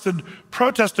got arrested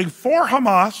protesting for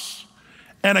Hamas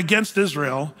and against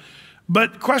Israel.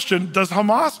 But question, does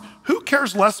Hamas, who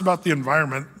cares less about the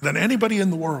environment than anybody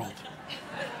in the world?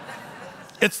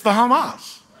 It's the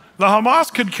Hamas. The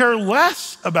Hamas could care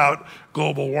less about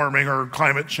global warming or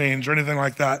climate change or anything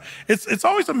like that. It's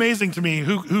always amazing to me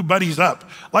who buddies up,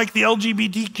 like the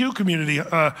LGBTQ community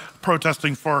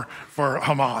protesting for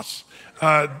Hamas.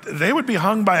 They would be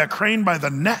hung by a crane by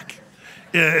the neck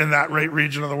in that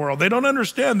region of the world. They don't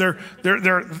understand.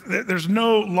 There's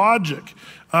no logic.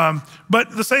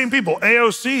 But the same people,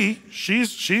 AOC,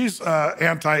 she's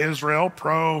anti-Israel,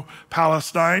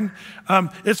 pro-Palestine.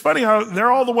 It's funny how they're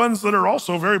all the ones that are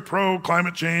also very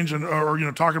pro-climate change and or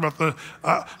talking about the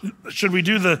should we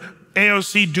do the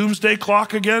AOC doomsday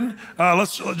clock again? I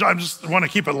just want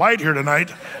to keep it light here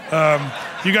tonight.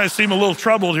 You guys seem a little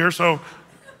troubled here, so.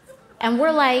 And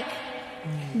we're like,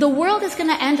 the world is going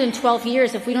to end in 12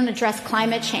 years if we don't address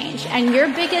climate change. And your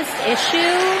biggest issue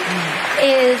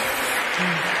is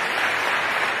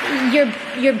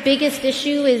your biggest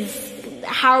issue is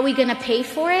how are we going to pay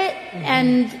for it?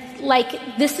 And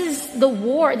this is the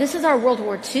war. This is our World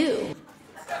War II.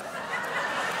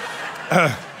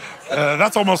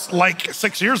 That's almost like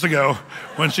 6 years ago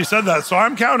when she said that. So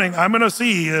I'm counting. I'm going to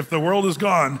see if the world is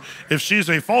gone. If she's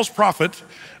a false prophetess,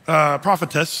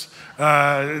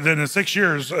 then in 6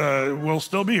 years we'll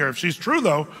still be here. If she's true,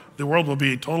 though, the world will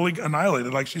be totally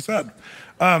annihilated, like she said.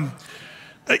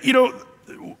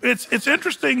 It's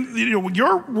interesting.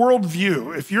 Your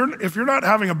worldview. If you're not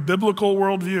having a biblical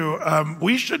worldview,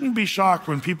 we shouldn't be shocked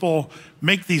when people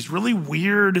make these really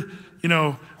weird,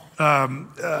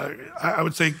 I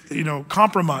would say,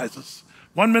 compromises.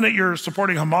 1 minute you're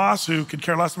supporting Hamas, who could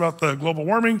care less about the global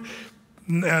warming,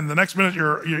 and the next minute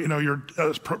you're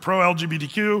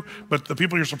pro-LGBTQ, but the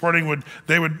people you're supporting would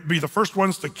be the first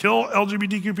ones to kill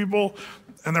LGBTQ people,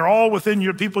 and they're all within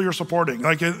your people you're supporting.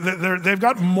 Like they've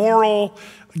got moral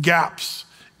gaps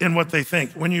in what they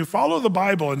think. When you follow the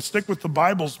Bible and stick with the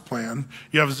Bible's plan,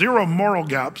 you have zero moral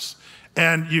gaps,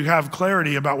 and you have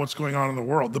clarity about what's going on in the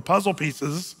world. The puzzle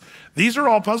pieces, these are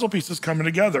all puzzle pieces coming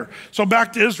together. So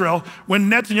back to Israel, when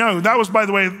Netanyahu, that was, by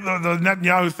the way, the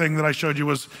Netanyahu thing that I showed you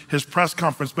was his press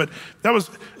conference, but it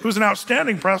was an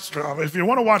outstanding press job. If you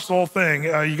want to watch the whole thing,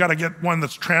 you got to get one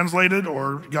that's translated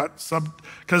or got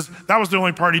because that was the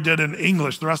only part he did in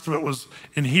English. The rest of it was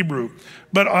in Hebrew.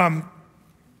 But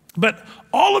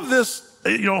all of this,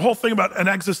 whole thing about an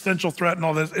existential threat and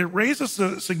all this, it raises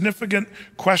significant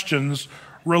questions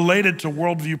related to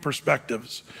worldview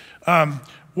perspectives.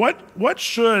 What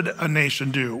should a nation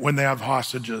do when they have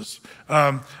hostages?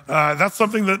 That's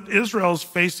something that Israel's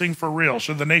facing for real.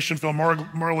 Should the nation feel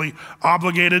morally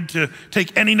obligated to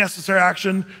take any necessary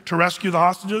action to rescue the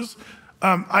hostages?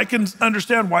 I can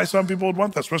understand why some people would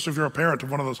want that, especially if you're a parent of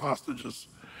one of those hostages.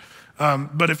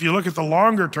 But if you look at the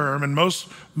longer term, and most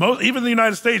even the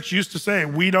United States used to say,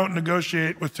 we don't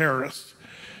negotiate with terrorists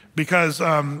because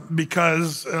you're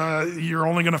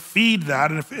only going to feed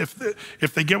that, and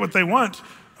if they get what they want,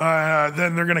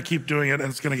 then they're going to keep doing it, and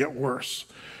it's going to get worse.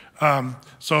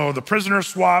 So the prisoner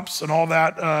swaps and all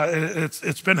that,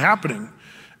 it's been happening.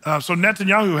 So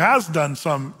Netanyahu has done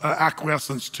some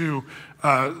acquiescence to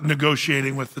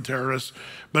negotiating with the terrorists,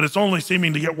 but it's only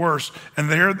seeming to get worse. And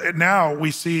now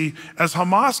we see, as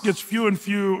Hamas gets few and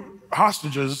few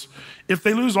hostages, if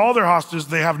they lose all their hostages,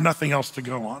 they have nothing else to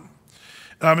go on.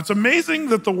 It's amazing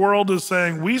that the world is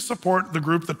saying, we support the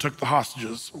group that took the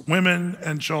hostages, women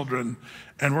and children,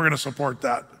 and we're going to support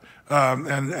that.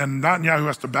 And Netanyahu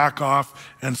has to back off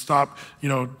and stop,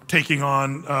 taking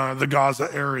on the Gaza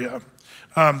area.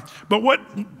 But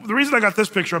the reason I got this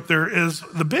picture up there is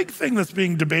the big thing that's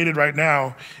being debated right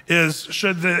now is,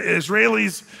 should the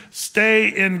Israelis stay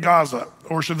in Gaza,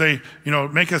 or should they,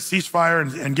 make a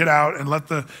ceasefire and get out and let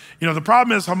the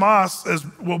problem is Hamas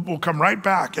will come right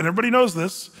back, and everybody knows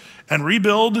this, and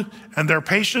rebuild, and they're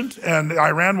patient, and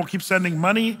Iran will keep sending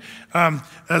money.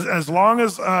 As long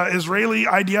as Israeli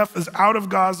IDF is out of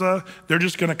Gaza, they're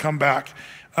just going to come back.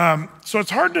 So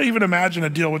it's hard to even imagine a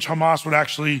deal which Hamas would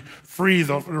actually free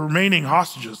the remaining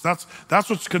hostages. That's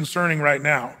what's concerning right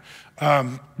now,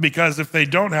 because if they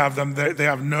don't have them, they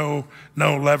have no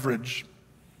leverage.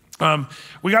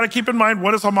 We got to keep in mind,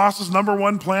 what is Hamas's number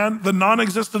one plan? The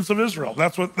non-existence of Israel.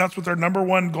 That's what their number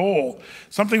one goal.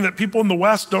 Something that people in the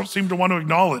West don't seem to want to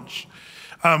acknowledge.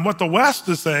 What the West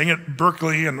is saying at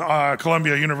Berkeley and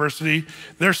Columbia University,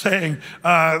 they're saying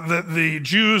that the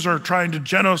Jews are trying to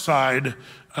genocide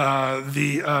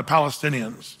the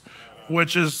Palestinians,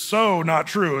 which is so not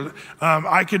true.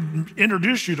 I could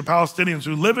introduce you to Palestinians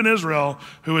who live in Israel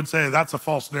who would say that's a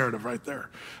false narrative right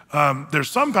there. There's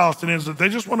some Palestinians that they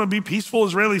just want to be peaceful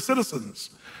Israeli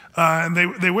citizens. And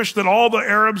they wish that all the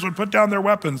Arabs would put down their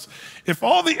weapons. If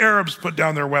all the Arabs put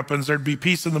down their weapons, there'd be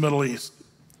peace in the Middle East.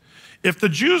 If the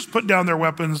Jews put down their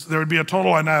weapons, there would be a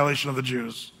total annihilation of the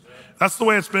Jews. That's the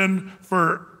way it's been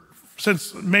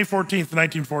since May 14th,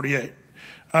 1948.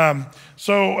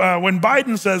 So when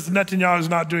Biden says Netanyahu is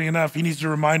not doing enough, he needs to be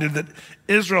reminded that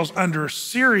Israel's under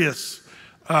serious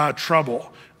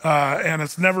trouble. And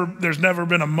there's never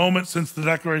been a moment since the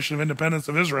Declaration of Independence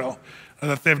of Israel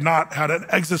that they've not had an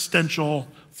existential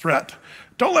threat.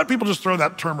 Don't let people just throw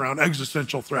that term around,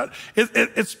 existential threat.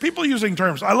 It's people using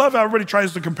terms. I love how everybody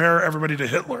tries to compare everybody to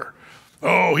Hitler.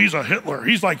 Oh, he's a Hitler.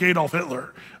 He's like Adolf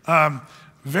Hitler.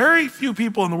 Very few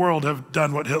people in the world have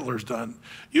done what Hitler's done.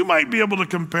 You might be able to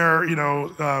compare,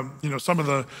 some of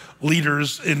the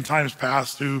leaders in times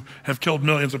past who have killed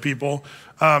millions of people.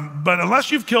 But unless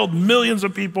you've killed millions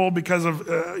of people because of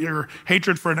your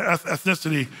hatred for an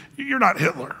ethnicity, you're not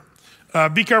Hitler.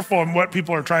 Be careful on what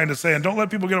people are trying to say, and don't let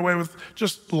people get away with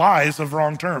just lies of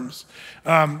wrong terms.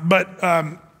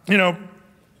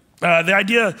 The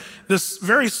idea, this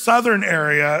very southern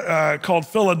area called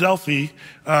Philadelphia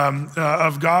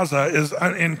of Gaza is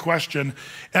in question.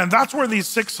 And that's where these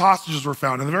 6 hostages were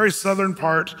found, in the very southern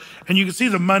part. And you can see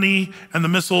the money and the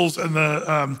missiles and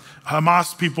the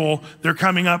Hamas people, they're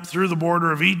coming up through the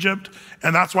border of Egypt.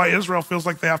 And that's why Israel feels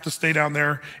like they have to stay down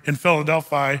there in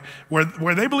Philadelphia,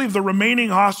 where they believe the remaining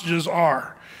hostages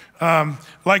are.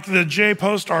 Like the J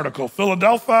Post article,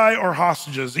 Philadelphia or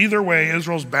hostages, either way,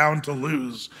 Israel's bound to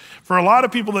lose. For a lot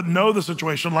of people that know the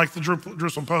situation, like the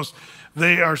Jerusalem Post,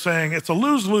 they are saying it's a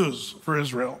lose-lose for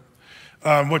Israel,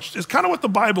 which is kind of what the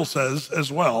Bible says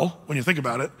as well, when you think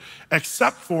about it,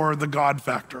 except for the God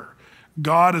factor.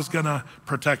 God is going to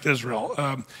protect Israel.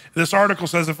 This article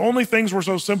says, if only things were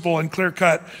so simple and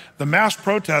clear-cut, the mass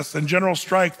protests and general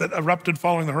strike that erupted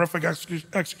following the horrific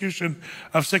execution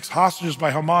of 6 hostages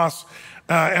by Hamas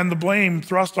and the blame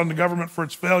thrust on the government for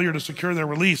its failure to secure their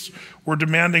release were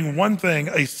demanding one thing,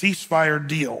 a ceasefire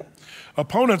deal.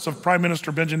 Opponents of Prime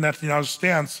Minister Benjamin Netanyahu's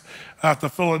stance at the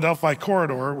Philadelphia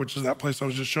corridor, which is that place I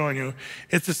was just showing you,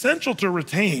 it's essential to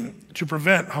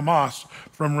prevent Hamas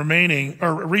from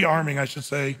rearming, I should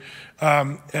say,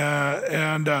 and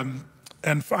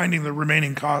finding the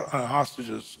remaining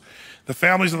hostages. The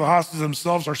families of the hostages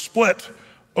themselves are split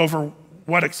over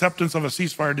what acceptance of a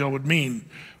ceasefire deal would mean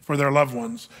for their loved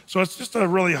ones. So it's just a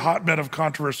really hotbed of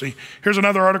controversy. Here's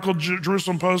another article,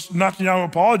 Jerusalem Post, Netanyahu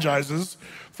apologizes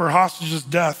for hostages'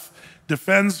 death,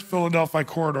 defends Philadelphia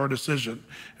corridor decision.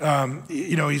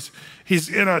 He's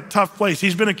in a tough place.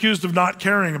 He's been accused of not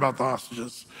caring about the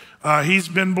hostages. He's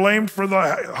been blamed for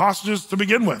the hostages to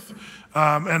begin with.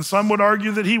 And some would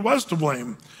argue that he was to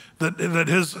blame, that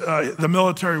the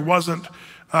military wasn't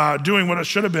doing what it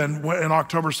should have been in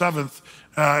October 7th,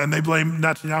 and they blame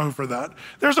Netanyahu for that.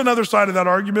 There's another side of that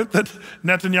argument that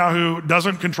Netanyahu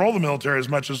doesn't control the military as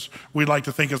much as we'd like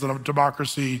to think as a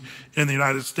democracy in the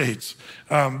United States.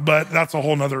 But that's a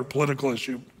whole nother political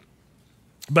issue.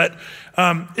 But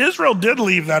Israel did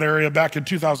leave that area back in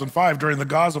 2005 during the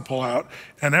Gaza pullout,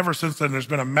 and ever since then there's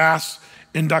been a mass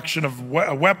induction of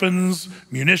weapons,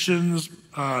 munitions,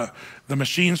 the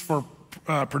machines for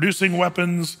producing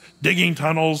weapons, digging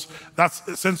tunnels.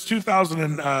 That's since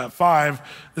 2005.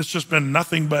 It's just been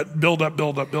nothing but build up.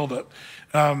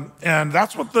 And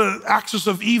that's what the axis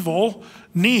of evil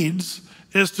needs,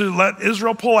 is to let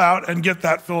Israel pull out and get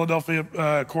that Philadelphia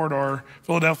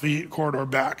corridor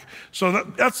back. So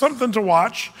that's something to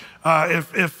watch.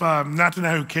 If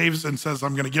Netanyahu caves and says,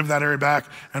 I'm going to give that area back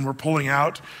and we're pulling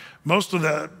out, most of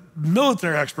the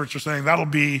military experts are saying that'll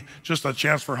be just a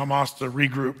chance for Hamas to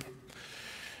regroup.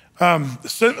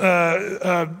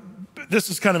 This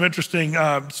is kind of interesting.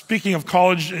 Speaking of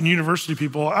college and university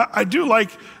people, I do like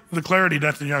the clarity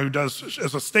Netanyahu does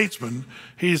as a statesman.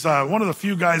 He's one of the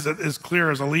few guys that is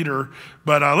clear as a leader.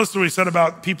 But listen to what he said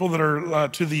about people that are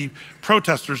to the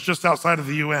protesters just outside of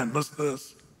the UN. Listen to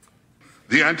this.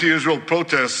 The anti-Israel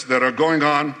protests that are going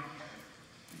on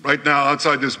right now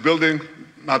outside this building,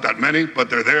 not that many, but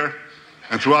they're there,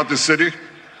 and throughout the city.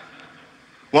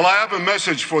 Well, I have a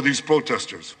message for these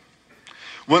protesters.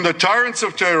 When the tyrants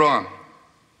of Tehran,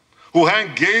 who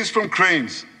hang gays from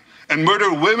cranes and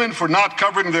murder women for not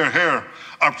covering their hair,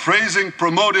 are praising,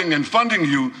 promoting, and funding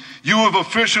you, you have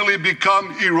officially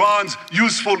become Iran's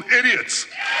useful idiots.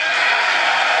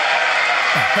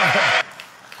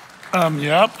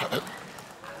 Yep.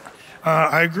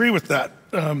 I agree with that.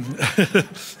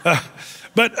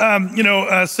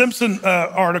 But Simpson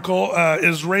article,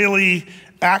 Israeli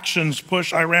actions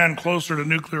push Iran closer to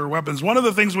nuclear weapons. One of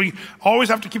the things we always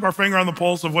have to keep our finger on the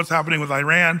pulse of what's happening with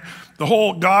Iran. The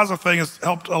whole Gaza thing has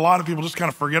helped a lot of people just kind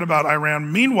of forget about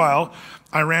Iran. Meanwhile,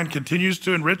 Iran continues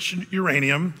to enrich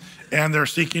uranium, and they're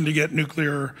seeking to get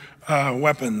nuclear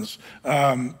weapons.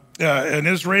 An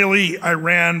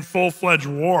Israeli-Iran full-fledged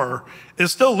war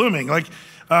is still looming.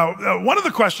 One of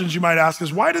the questions you might ask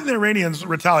is, why did the Iranians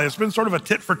retaliate? It's been sort of a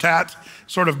tit-for-tat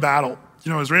sort of battle.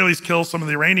 Israelis kill some of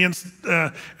the Iranians,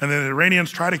 and then the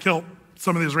Iranians try to kill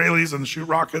some of the Israelis and shoot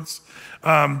rockets.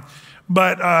 But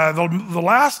the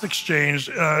last exchange,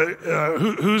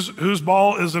 whose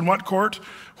ball is in what court?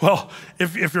 Well,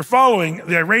 if you're following,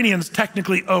 the Iranians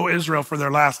technically owe Israel for their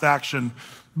last action.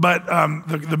 But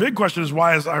the big question is,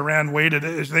 why has Iran waited?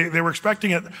 They were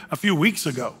expecting it a few weeks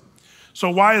ago.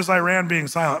 So why is Iran being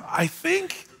silent? I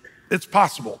think it's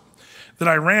possible that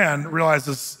Iran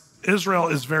realizes Israel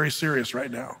is very serious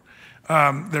right now.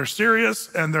 They're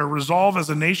serious and their resolve as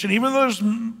a nation, even though there's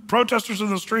protesters in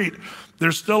the street,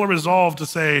 there's still a resolve to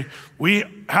say, we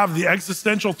have the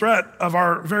existential threat of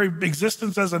our very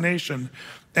existence as a nation,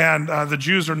 and the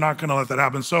Jews are not gonna let that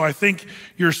happen. So I think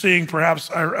you're seeing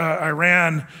perhaps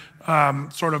Iran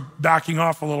sort of backing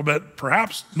off a little bit,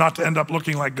 perhaps not to end up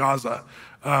looking like Gaza.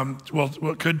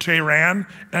 Could Tehran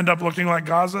end up looking like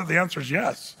Gaza? The answer is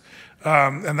yes.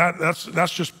 And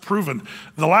that's just proven.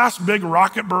 The last big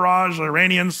rocket barrage the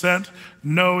Iranians sent,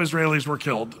 no Israelis were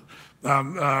killed.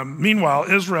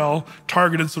 Meanwhile, Israel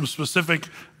targeted some specific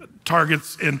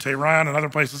targets in Tehran and other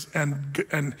places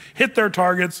and hit their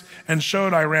targets and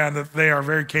showed Iran that they are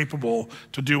very capable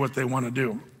to do what they want to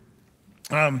do.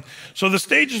 So the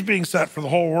stage is being set for the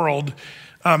whole world.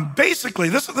 Basically,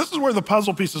 this is where the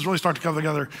puzzle pieces really start to come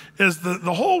together, is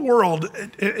the whole world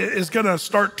is going to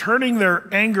start turning their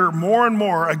anger more and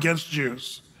more against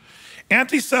Jews.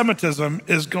 Anti-Semitism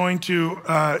is going to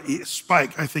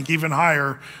spike, I think, even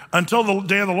higher until the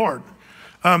day of the Lord.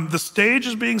 The stage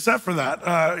is being set for that.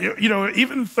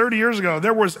 Even 30 years ago,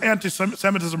 there was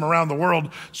anti-Semitism around the world,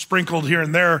 sprinkled here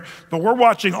and there, but we're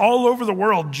watching all over the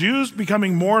world Jews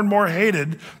becoming more and more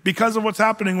hated because of what's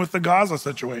happening with the Gaza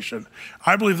situation.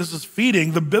 I believe this is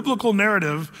feeding the biblical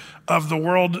narrative of the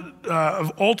world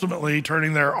of ultimately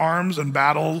turning their arms and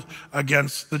battle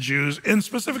against the Jews, and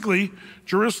specifically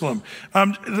Jerusalem.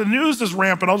 The news is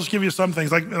rampant. I'll just give you some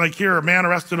things. Like here, a man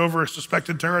arrested over a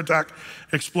suspected terror attack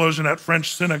explosion at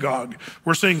French synagogue.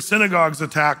 We're seeing synagogues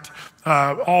attacked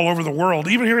all over the world,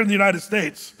 even here in the United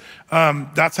States.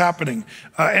 That's happening.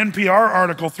 NPR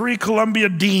article, 3 Columbia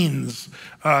deans,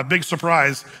 big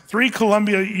surprise, 3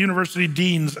 Columbia University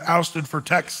deans ousted for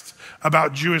texts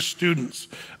about Jewish students.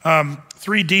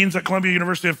 3 deans at Columbia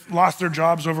University have lost their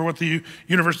jobs over what the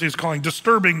university is calling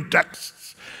disturbing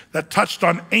texts that touched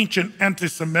on ancient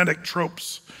anti-Semitic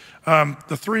tropes.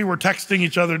 The 3 were texting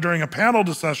each other during a panel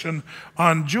discussion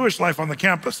on Jewish life on the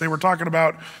campus. They were talking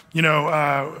about,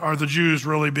 are the Jews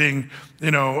really being,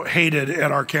 hated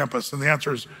at our campus? And the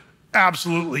answer is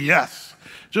absolutely yes.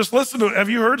 Just listen to, have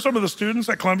you heard some of the students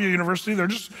at Columbia University? They're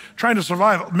just trying to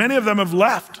survive. Many of them have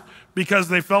left because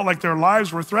they felt like their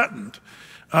lives were threatened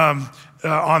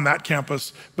on that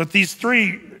campus. But these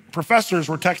 3 professors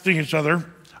were texting each other.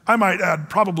 I might add,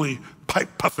 probably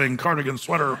pipe-puffing, cardigan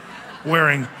sweater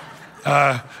wearing.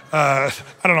 I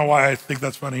don't know why I think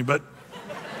that's funny, but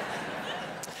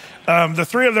the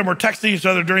 3 of them were texting each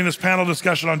other during this panel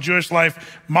discussion on Jewish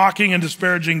life, mocking and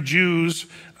disparaging Jews,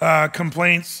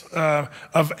 complaints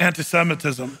of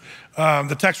anti-Semitism.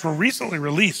 The texts were recently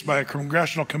released by a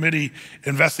congressional committee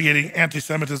investigating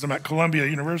anti-Semitism at Columbia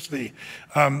University.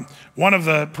 One of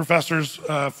the professors,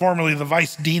 formerly the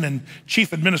vice dean and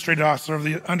chief administrative officer of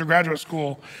the undergraduate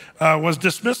school, was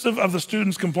dismissive of the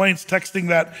students' complaints, texting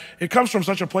that it comes from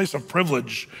such a place of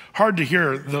privilege. Hard to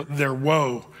hear their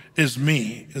woe is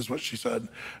me, is what she said.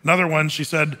 Another one, she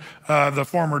said, the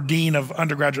former dean of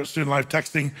undergraduate student life,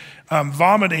 texting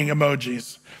vomiting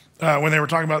emojis. When they were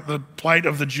talking about the plight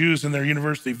of the Jews in their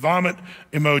university, vomit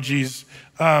emojis,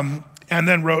 and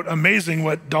then wrote, amazing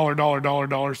what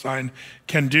 $$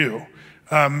 can do.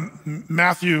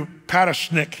 Matthew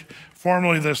Patashnik,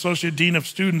 formerly the Associate Dean of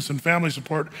Students and Family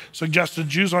Support, suggested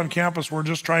Jews on campus were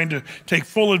just trying to take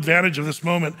full advantage of this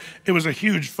moment. It was a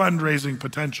huge fundraising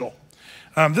potential.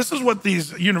 This is what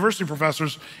these university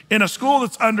professors, in a school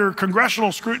that's under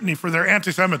congressional scrutiny for their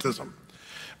anti-Semitism.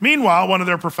 Meanwhile, one of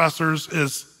their professors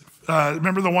is,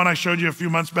 remember the one I showed you a few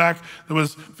months back that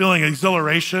was feeling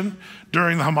exhilaration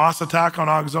during the Hamas attack on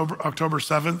October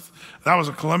 7th? That was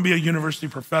a Columbia University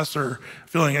professor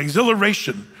feeling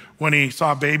exhilaration when he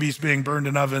saw babies being burned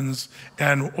in ovens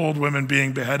and old women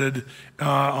being beheaded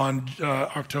on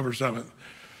October 7th.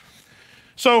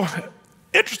 So,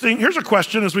 interesting, here's a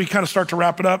question as we kind of start to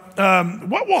wrap it up.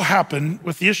 What will happen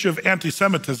with the issue of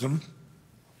anti-Semitism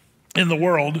in the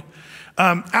world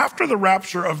after the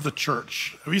rapture of the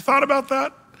church? Have you thought about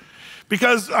that?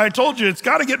 Because I told you, it's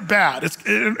got to get bad.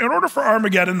 In order for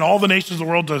Armageddon and all the nations of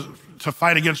the world to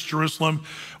fight against Jerusalem,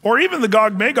 or even the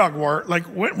Gog-Magog war, like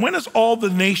when is all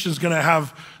the nations going to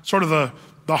have sort of the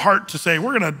heart to say,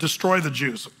 we're going to destroy the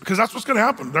Jews? Because that's what's going to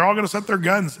happen. They're all going to set their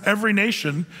guns. Every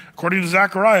nation, according to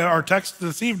Zechariah, our text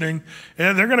this evening,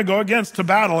 and they're going to go to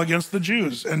battle against the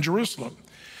Jews and Jerusalem.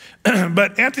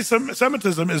 But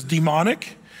anti-Semitism is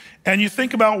demonic. And you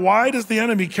think about, why does the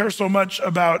enemy care so much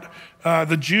about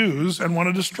the Jews and want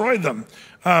to destroy them?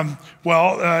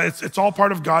 It's all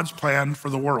part of God's plan for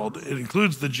the world. It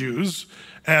includes the Jews,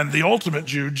 and the ultimate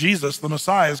Jew, Jesus, the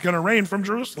Messiah, is going to reign from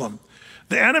Jerusalem.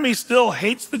 The enemy still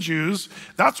hates the Jews.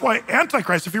 That's why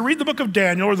Antichrist, if you read the book of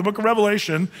Daniel or the book of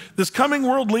Revelation, this coming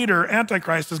world leader,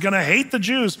 Antichrist, is going to hate the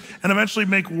Jews and eventually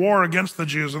make war against the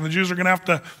Jews. And the Jews are going to have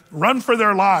to run for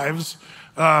their lives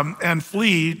and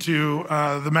flee to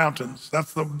the mountains.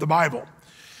 That's the Bible.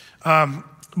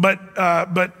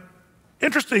 But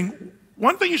interesting,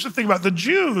 one thing you should think about, the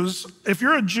Jews, if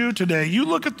you're a Jew today, you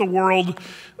look at the world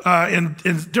in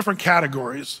different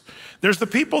categories. There's the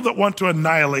people that want to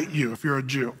annihilate you if you're a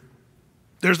Jew.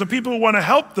 There's the people who want to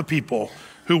help the people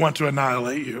who want to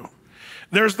annihilate you.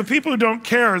 There's the people who don't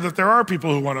care that there are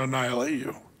people who want to annihilate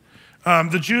you.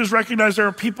 The Jews recognize there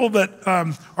are people that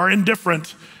are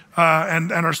indifferent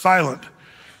and are silent.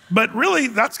 But really,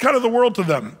 that's kind of the world to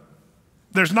them.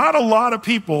 There's not a lot of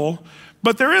people,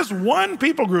 but there is one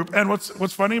people group. And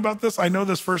what's funny about this, I know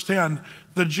this firsthand,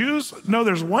 the Jews know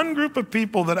there's one group of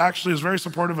people that actually is very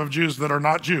supportive of Jews that are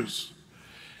not Jews.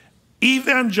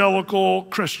 Evangelical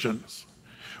Christians.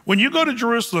 When you go to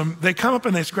Jerusalem, they come up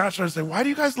and they scratch their head and say, why do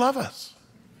you guys love us?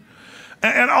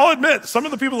 And I'll admit, some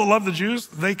of the people that love the Jews,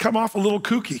 they come off a little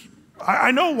kooky.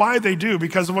 I know why they do,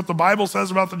 because of what the Bible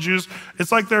says about the Jews.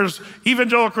 It's like there's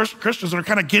evangelical Christians that are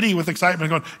kind of giddy with excitement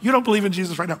going, you don't believe in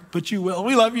Jesus right now, but you will.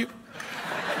 We love you.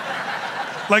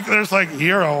 Like there's like,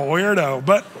 you're a weirdo,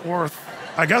 but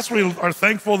I guess we are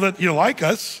thankful that you like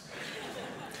us.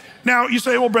 Now you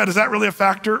say, well, Brett, is that really a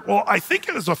factor? Well, I think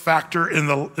it is a factor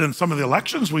in some of the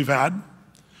elections we've had.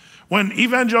 When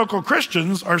evangelical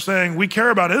Christians are saying we care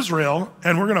about Israel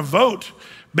and we're going to vote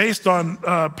based on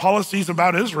policies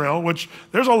about Israel, which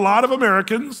there's a lot of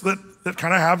Americans that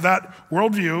kind of have that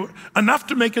worldview, enough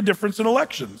to make a difference in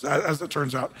elections, as it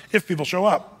turns out, if people show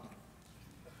up.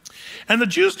 And the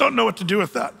Jews don't know what to do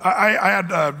with that. I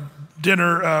had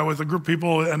dinner with a group of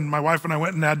people, and my wife and I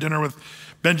went and had dinner with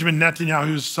Benjamin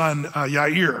Netanyahu's son,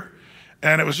 Yair.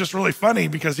 And it was just really funny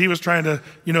because he was trying to,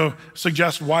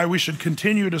 suggest why we should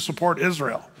continue to support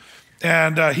Israel.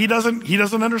 And he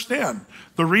doesn't understand.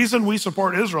 The reason we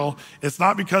support Israel, it's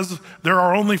not because they're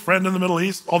our only friend in the Middle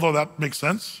East, although that makes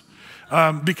sense.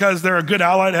 Because they're a good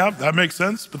ally to have, that makes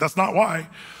sense, but that's not why.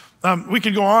 We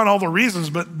could go on all the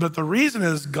reasons, but the reason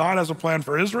is God has a plan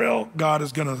for Israel. God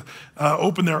is going to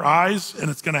open their eyes, and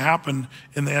it's going to happen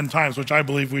in the end times, which I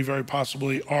believe we very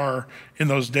possibly are in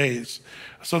those days.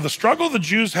 So the struggle the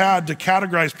Jews had to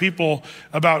categorize people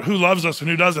about who loves us and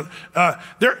who doesn't.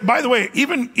 By the way,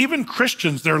 even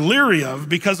Christians, they're leery of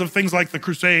because of things like the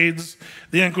Crusades,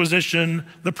 the Inquisition,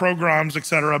 the pogroms,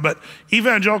 etc. But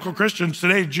evangelical Christians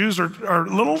today, Jews are a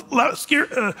little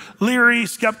leery,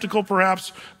 skeptical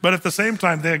perhaps, but at the same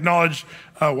time, they acknowledge,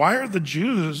 why are the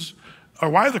Jews,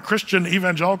 or why are the Christian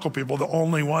evangelical people the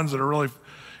only ones that are really...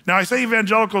 Now I say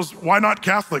evangelicals, why not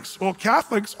Catholics? Well,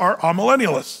 Catholics are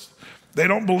amillennialists. They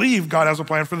don't believe God has a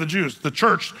plan for the Jews. The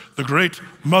church, the great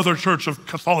mother church of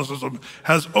Catholicism,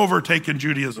 has overtaken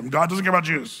Judaism. God doesn't care about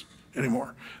Jews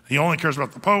anymore. He only cares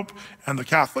about the Pope and the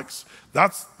Catholics.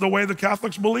 That's the way the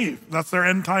Catholics believe. That's their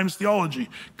end times theology.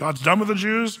 God's done with the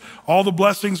Jews. All the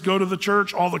blessings go to the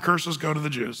church. All the curses go to the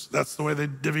Jews. That's the way they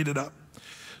divvied it up.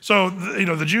 So,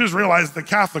 the Jews realize the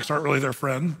Catholics aren't really their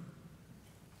friend,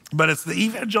 but it's the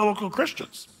evangelical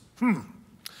Christians.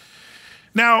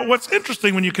 Now, what's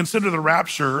interesting when you consider the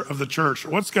rapture of the church,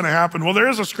 what's going to happen? Well, there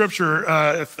is a scripture,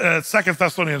 2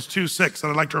 Thessalonians 2:6, that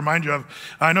I'd like to remind you of.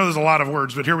 I know there's a lot of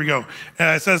words, but here we go.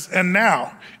 It says, and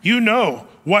now you know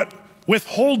what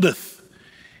withholdeth,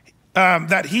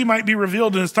 that he might be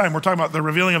revealed in his time. We're talking about the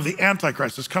revealing of the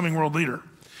Antichrist, this coming world leader.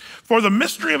 For the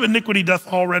mystery of iniquity doth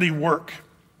already work.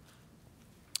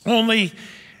 Only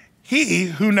he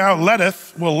who now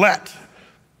letteth will let,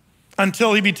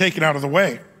 until he be taken out of the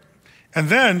way. And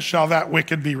then shall that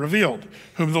wicked be revealed,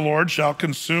 whom the Lord shall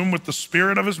consume with the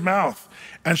spirit of his mouth,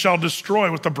 and shall destroy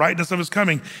with the brightness of his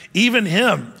coming, even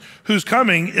him whose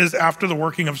coming is after the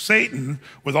working of Satan,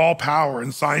 with all power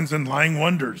and signs and lying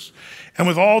wonders, and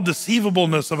with all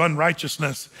deceivableness of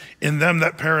unrighteousness in them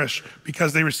that perish,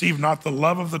 because they receive not the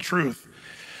love of the truth,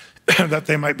 that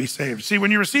they might be saved. See,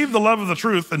 when you receive the love of the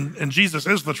truth, and Jesus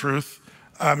is the truth,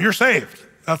 you're saved.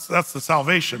 That's the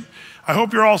salvation. I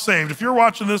hope you're all saved. If you're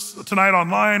watching this tonight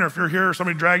online, or if you're here, or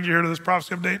somebody dragged you here to this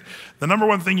prophecy update, the number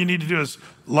one thing you need to do is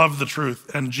love the truth.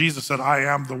 And Jesus said, I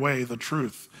am the way, the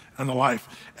truth, and the life.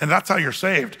 And that's how you're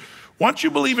saved. Once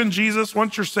you believe in Jesus,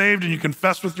 once you're saved and you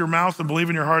confess with your mouth and believe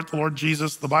in your heart the Lord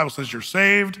Jesus, the Bible says you're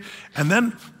saved. And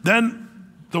then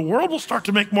the world will start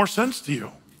to make more sense to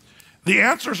you. The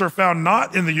answers are found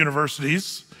not in the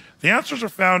universities. The answers are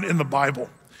found in the Bible.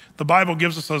 The Bible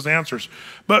gives us those answers.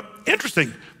 But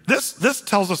interesting, this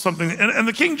tells us something, and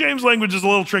the King James language is a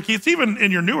little tricky. It's even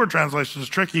in your newer translations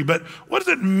tricky, but what does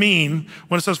it mean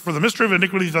when it says, for the mystery of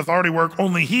iniquity doth already work,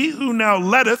 only he who now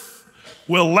letteth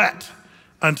will let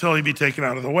until he be taken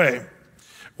out of the way.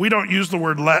 We don't use the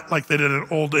word let like they did in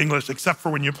Old English, except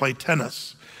for when you play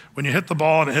tennis. When you hit the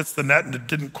ball and it hits the net and it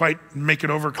didn't quite make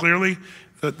it over clearly,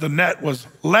 the net was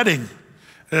letting,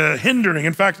 hindering.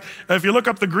 In fact, if you look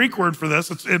up the Greek word for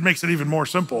this, it makes it even more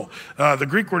simple. The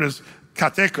Greek word is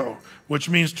kateko, which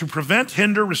means to prevent,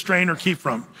 hinder, restrain, or keep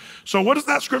from. So what is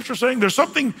that scripture saying? There's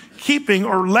something keeping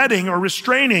or letting or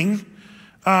restraining,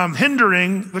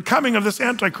 hindering the coming of this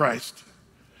Antichrist.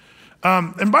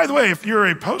 And by the way, if you're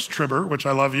a post-tribber, which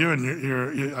I love you,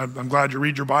 and I'm glad you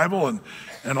read your Bible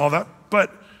and all that,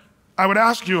 but I would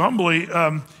ask you humbly,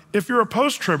 if you're a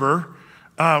post-tribber,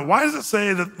 why does it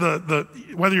say that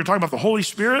whether you're talking about the Holy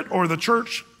Spirit or the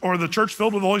church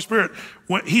filled with the Holy Spirit,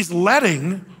 when he's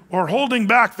letting or holding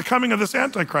back the coming of this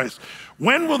Antichrist?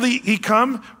 When will he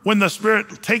come? When the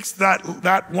Spirit takes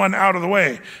that one out of the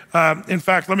way. In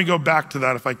fact, let me go back to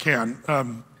that if I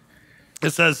can.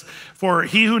 It says, for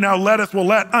he who now letteth will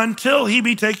let until he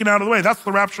be taken out of the way. That's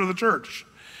the rapture of the church.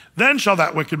 Then shall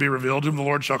that wicked be revealed, whom the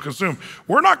Lord shall consume.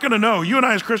 We're not going to know, you and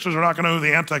I as Christians are not going to know who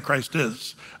the Antichrist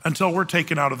is until we're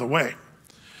taken out of the way.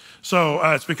 So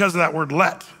it's because of that word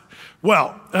let.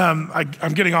 Well,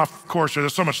 I'm getting off course here.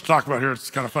 There's so much to talk about here.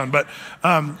 It's kind of fun. But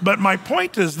my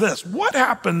point is this. What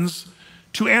happens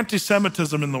to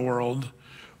anti-Semitism in the world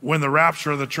when the rapture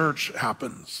of the church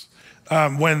happens?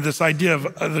 When this idea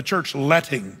of the church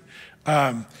letting,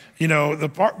 part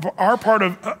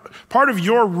of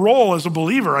your role as a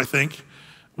believer, I think,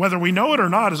 whether we know it or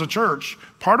not as a church,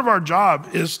 part of our job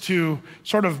is to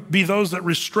sort of be those that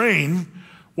restrain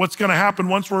what's going to happen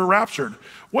once we're raptured.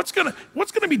 What's going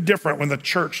to be different when the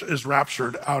church is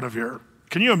raptured out of here?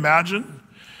 Can you imagine?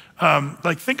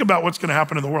 Think about what's going to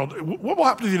happen in the world. What will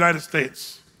happen to the United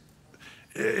States?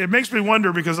 It makes me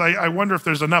wonder, because I wonder if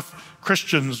there's enough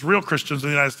Christians, real Christians in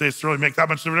the United States to really make that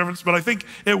much of a difference, but I think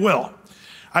it will.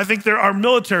 I think our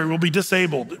military will be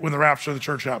disabled when the rapture of the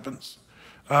church happens.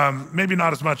 Maybe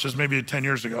not as much as maybe 10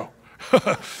 years ago.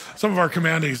 Some of our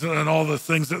commandings and all the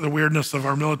things, the weirdness of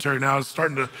our military now is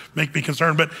starting to make me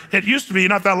concerned. But it used to be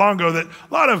not that long ago that a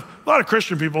lot of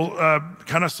Christian people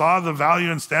kind of saw the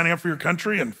value in standing up for your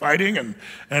country and fighting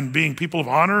and being people of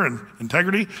honor and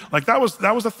integrity. Like that was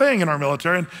a thing in our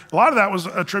military, and a lot of that was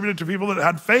attributed to people that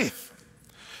had faith.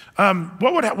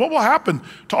 What will happen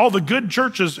to all the good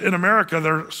churches in America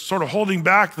that are sort of holding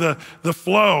back the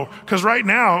flow? Because right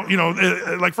now,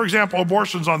 like for example,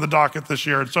 abortion's on the docket this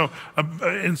year, and so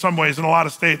in some ways, in a lot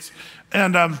of states,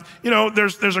 and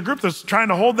there's a group that's trying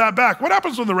to hold that back. What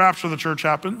happens when the rapture of the church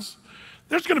happens?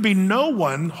 There's going to be no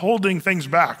one holding things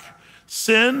back.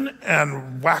 Sin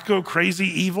and wacko, crazy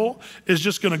evil is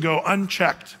just going to go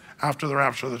unchecked after the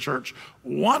rapture of the church.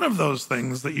 One of those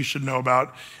things that you should know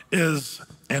about is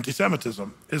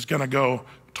anti-Semitism is going to go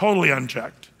totally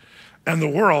unchecked. And the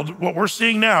world, what we're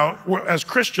seeing now, as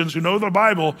Christians who know the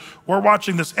Bible, we're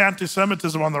watching this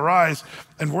anti-Semitism on the rise,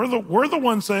 and we're the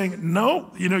ones saying,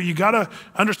 no, you got to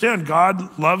understand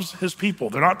God loves his people.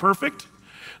 They're not perfect.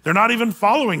 They're not even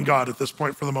following God at this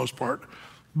point for the most part,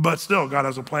 but still God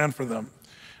has a plan for them.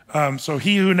 So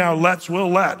he who now lets will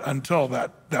let until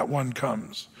that one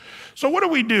comes. So what do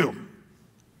we do?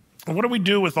 What do we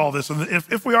do with all this? And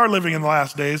if we are living in the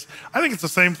last days, I think it's the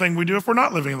same thing we do if we're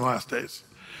not living in the last days.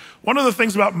 One of the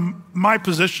things about my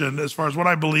position, as far as what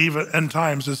I believe at end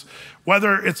times, is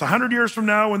whether it's 100 years from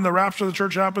now when the rapture of the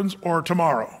church happens or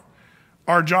tomorrow,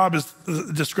 our job is,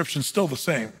 the description still the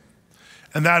same.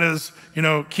 And that is,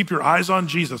 keep your eyes on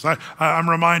Jesus. I'm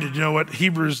reminded, what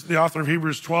the author of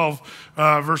Hebrews 12,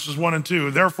 verses 1 and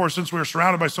 2. Therefore, since we are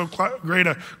surrounded by so great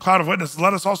a cloud of witnesses,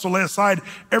 let us also lay aside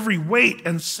every weight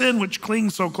and sin which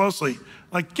clings so closely.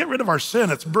 Like, get rid of our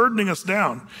sin. It's burdening us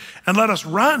down. And let us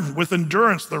run with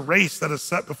endurance the race that is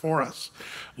set before us,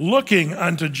 looking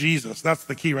unto Jesus. That's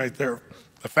the key right there.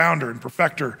 The founder and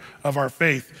perfecter of our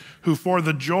faith, who for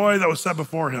the joy that was set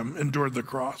before him endured the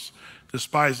cross,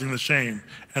 despising the shame,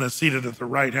 and is seated at the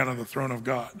right hand of the throne of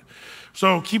God.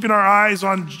 So keeping our eyes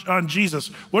on Jesus.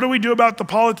 What do we do about the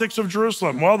politics of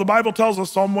Jerusalem? Well, the Bible tells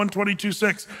us, Psalm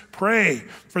 122:6, pray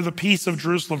for the peace of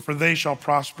Jerusalem, for they shall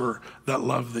prosper that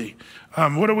love thee.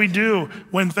 What do we do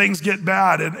when things get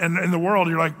bad and in the world?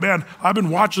 You're like, man, I've been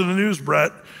watching the news,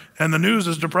 Brett, and the news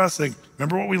is depressing.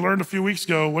 Remember what we learned a few weeks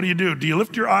ago? What do? Do you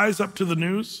lift your eyes up to the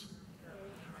news?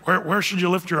 Where should you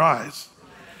lift your eyes?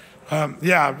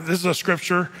 This is a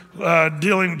scripture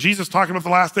Jesus talking about the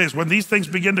last days. When these things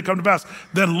begin to come to pass,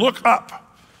 then look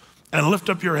up and lift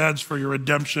up your heads, for your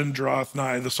redemption draweth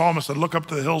nigh. The psalmist said, look up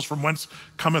to the hills from whence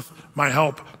cometh my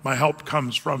help. My help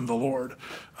comes from the Lord.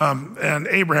 And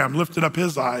Abraham lifted up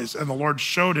his eyes, and the Lord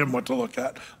showed him what to look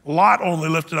at. Lot only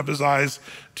lifted up his eyes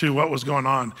to what was going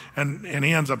on, and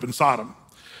he ends up in Sodom.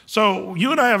 So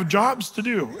you and I have jobs to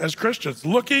do as Christians,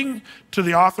 looking to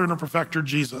the author and the perfecter,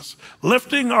 Jesus,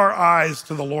 lifting our eyes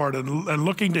to the Lord and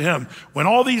looking to him. When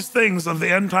all these things of the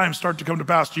end times start to come to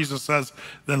pass, Jesus says,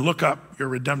 then look up, your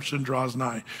redemption draws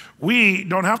nigh. We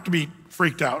don't have to be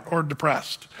freaked out or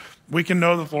depressed. We can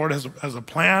know that the Lord has a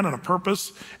plan and a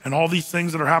purpose, and all these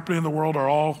things that are happening in the world are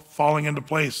all falling into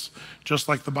place, just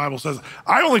like the Bible says.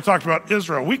 I only talked about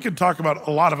Israel. We could talk about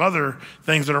a lot of other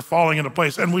things that are falling into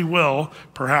place, and we will,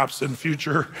 perhaps, in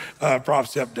future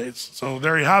prophecy updates. So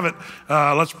there you have it.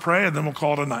 Let's pray, and then we'll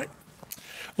call it a night.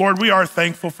 Lord, we are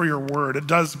thankful for your word. It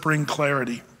does bring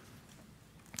clarity.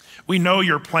 We know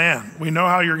your plan. We know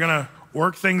how you're going to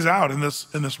work things out in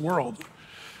this world.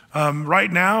 Right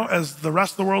now, as the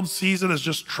rest of the world sees it as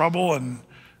just trouble and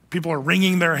people are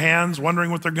wringing their hands,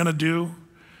 wondering what they're going to do,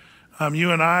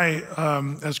 you and I,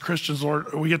 as Christians,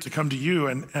 Lord, we get to come to you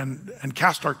and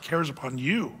cast our cares upon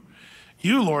you.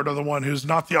 You, Lord, are the one who's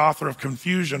not the author of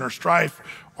confusion or strife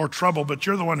or trouble, but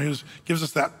you're the one who gives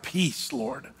us that peace,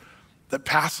 Lord, that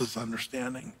passes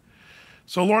understanding.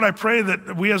 So, Lord, I pray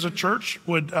that we as a church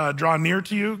would draw near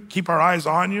to you, keep our eyes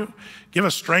on you, give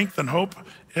us strength and hope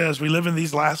as we live in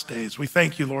these last days. We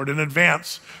thank you, Lord, in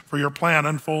advance for your plan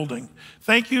unfolding.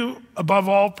 Thank you, above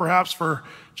all, perhaps, for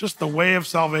just the way of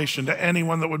salvation to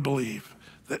anyone that would believe,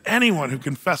 that anyone who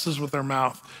confesses with their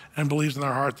mouth and believes in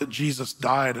their heart that Jesus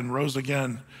died and rose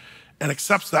again and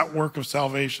accepts that work of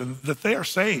salvation, that they are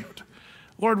saved.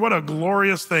 Lord, what a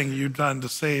glorious thing you've done to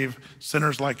save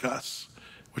sinners like us,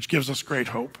 which gives us great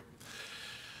hope.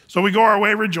 So we go our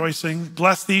way rejoicing.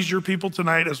 Bless these, your people,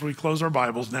 tonight as we close our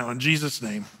Bibles now. In Jesus'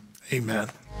 name, amen.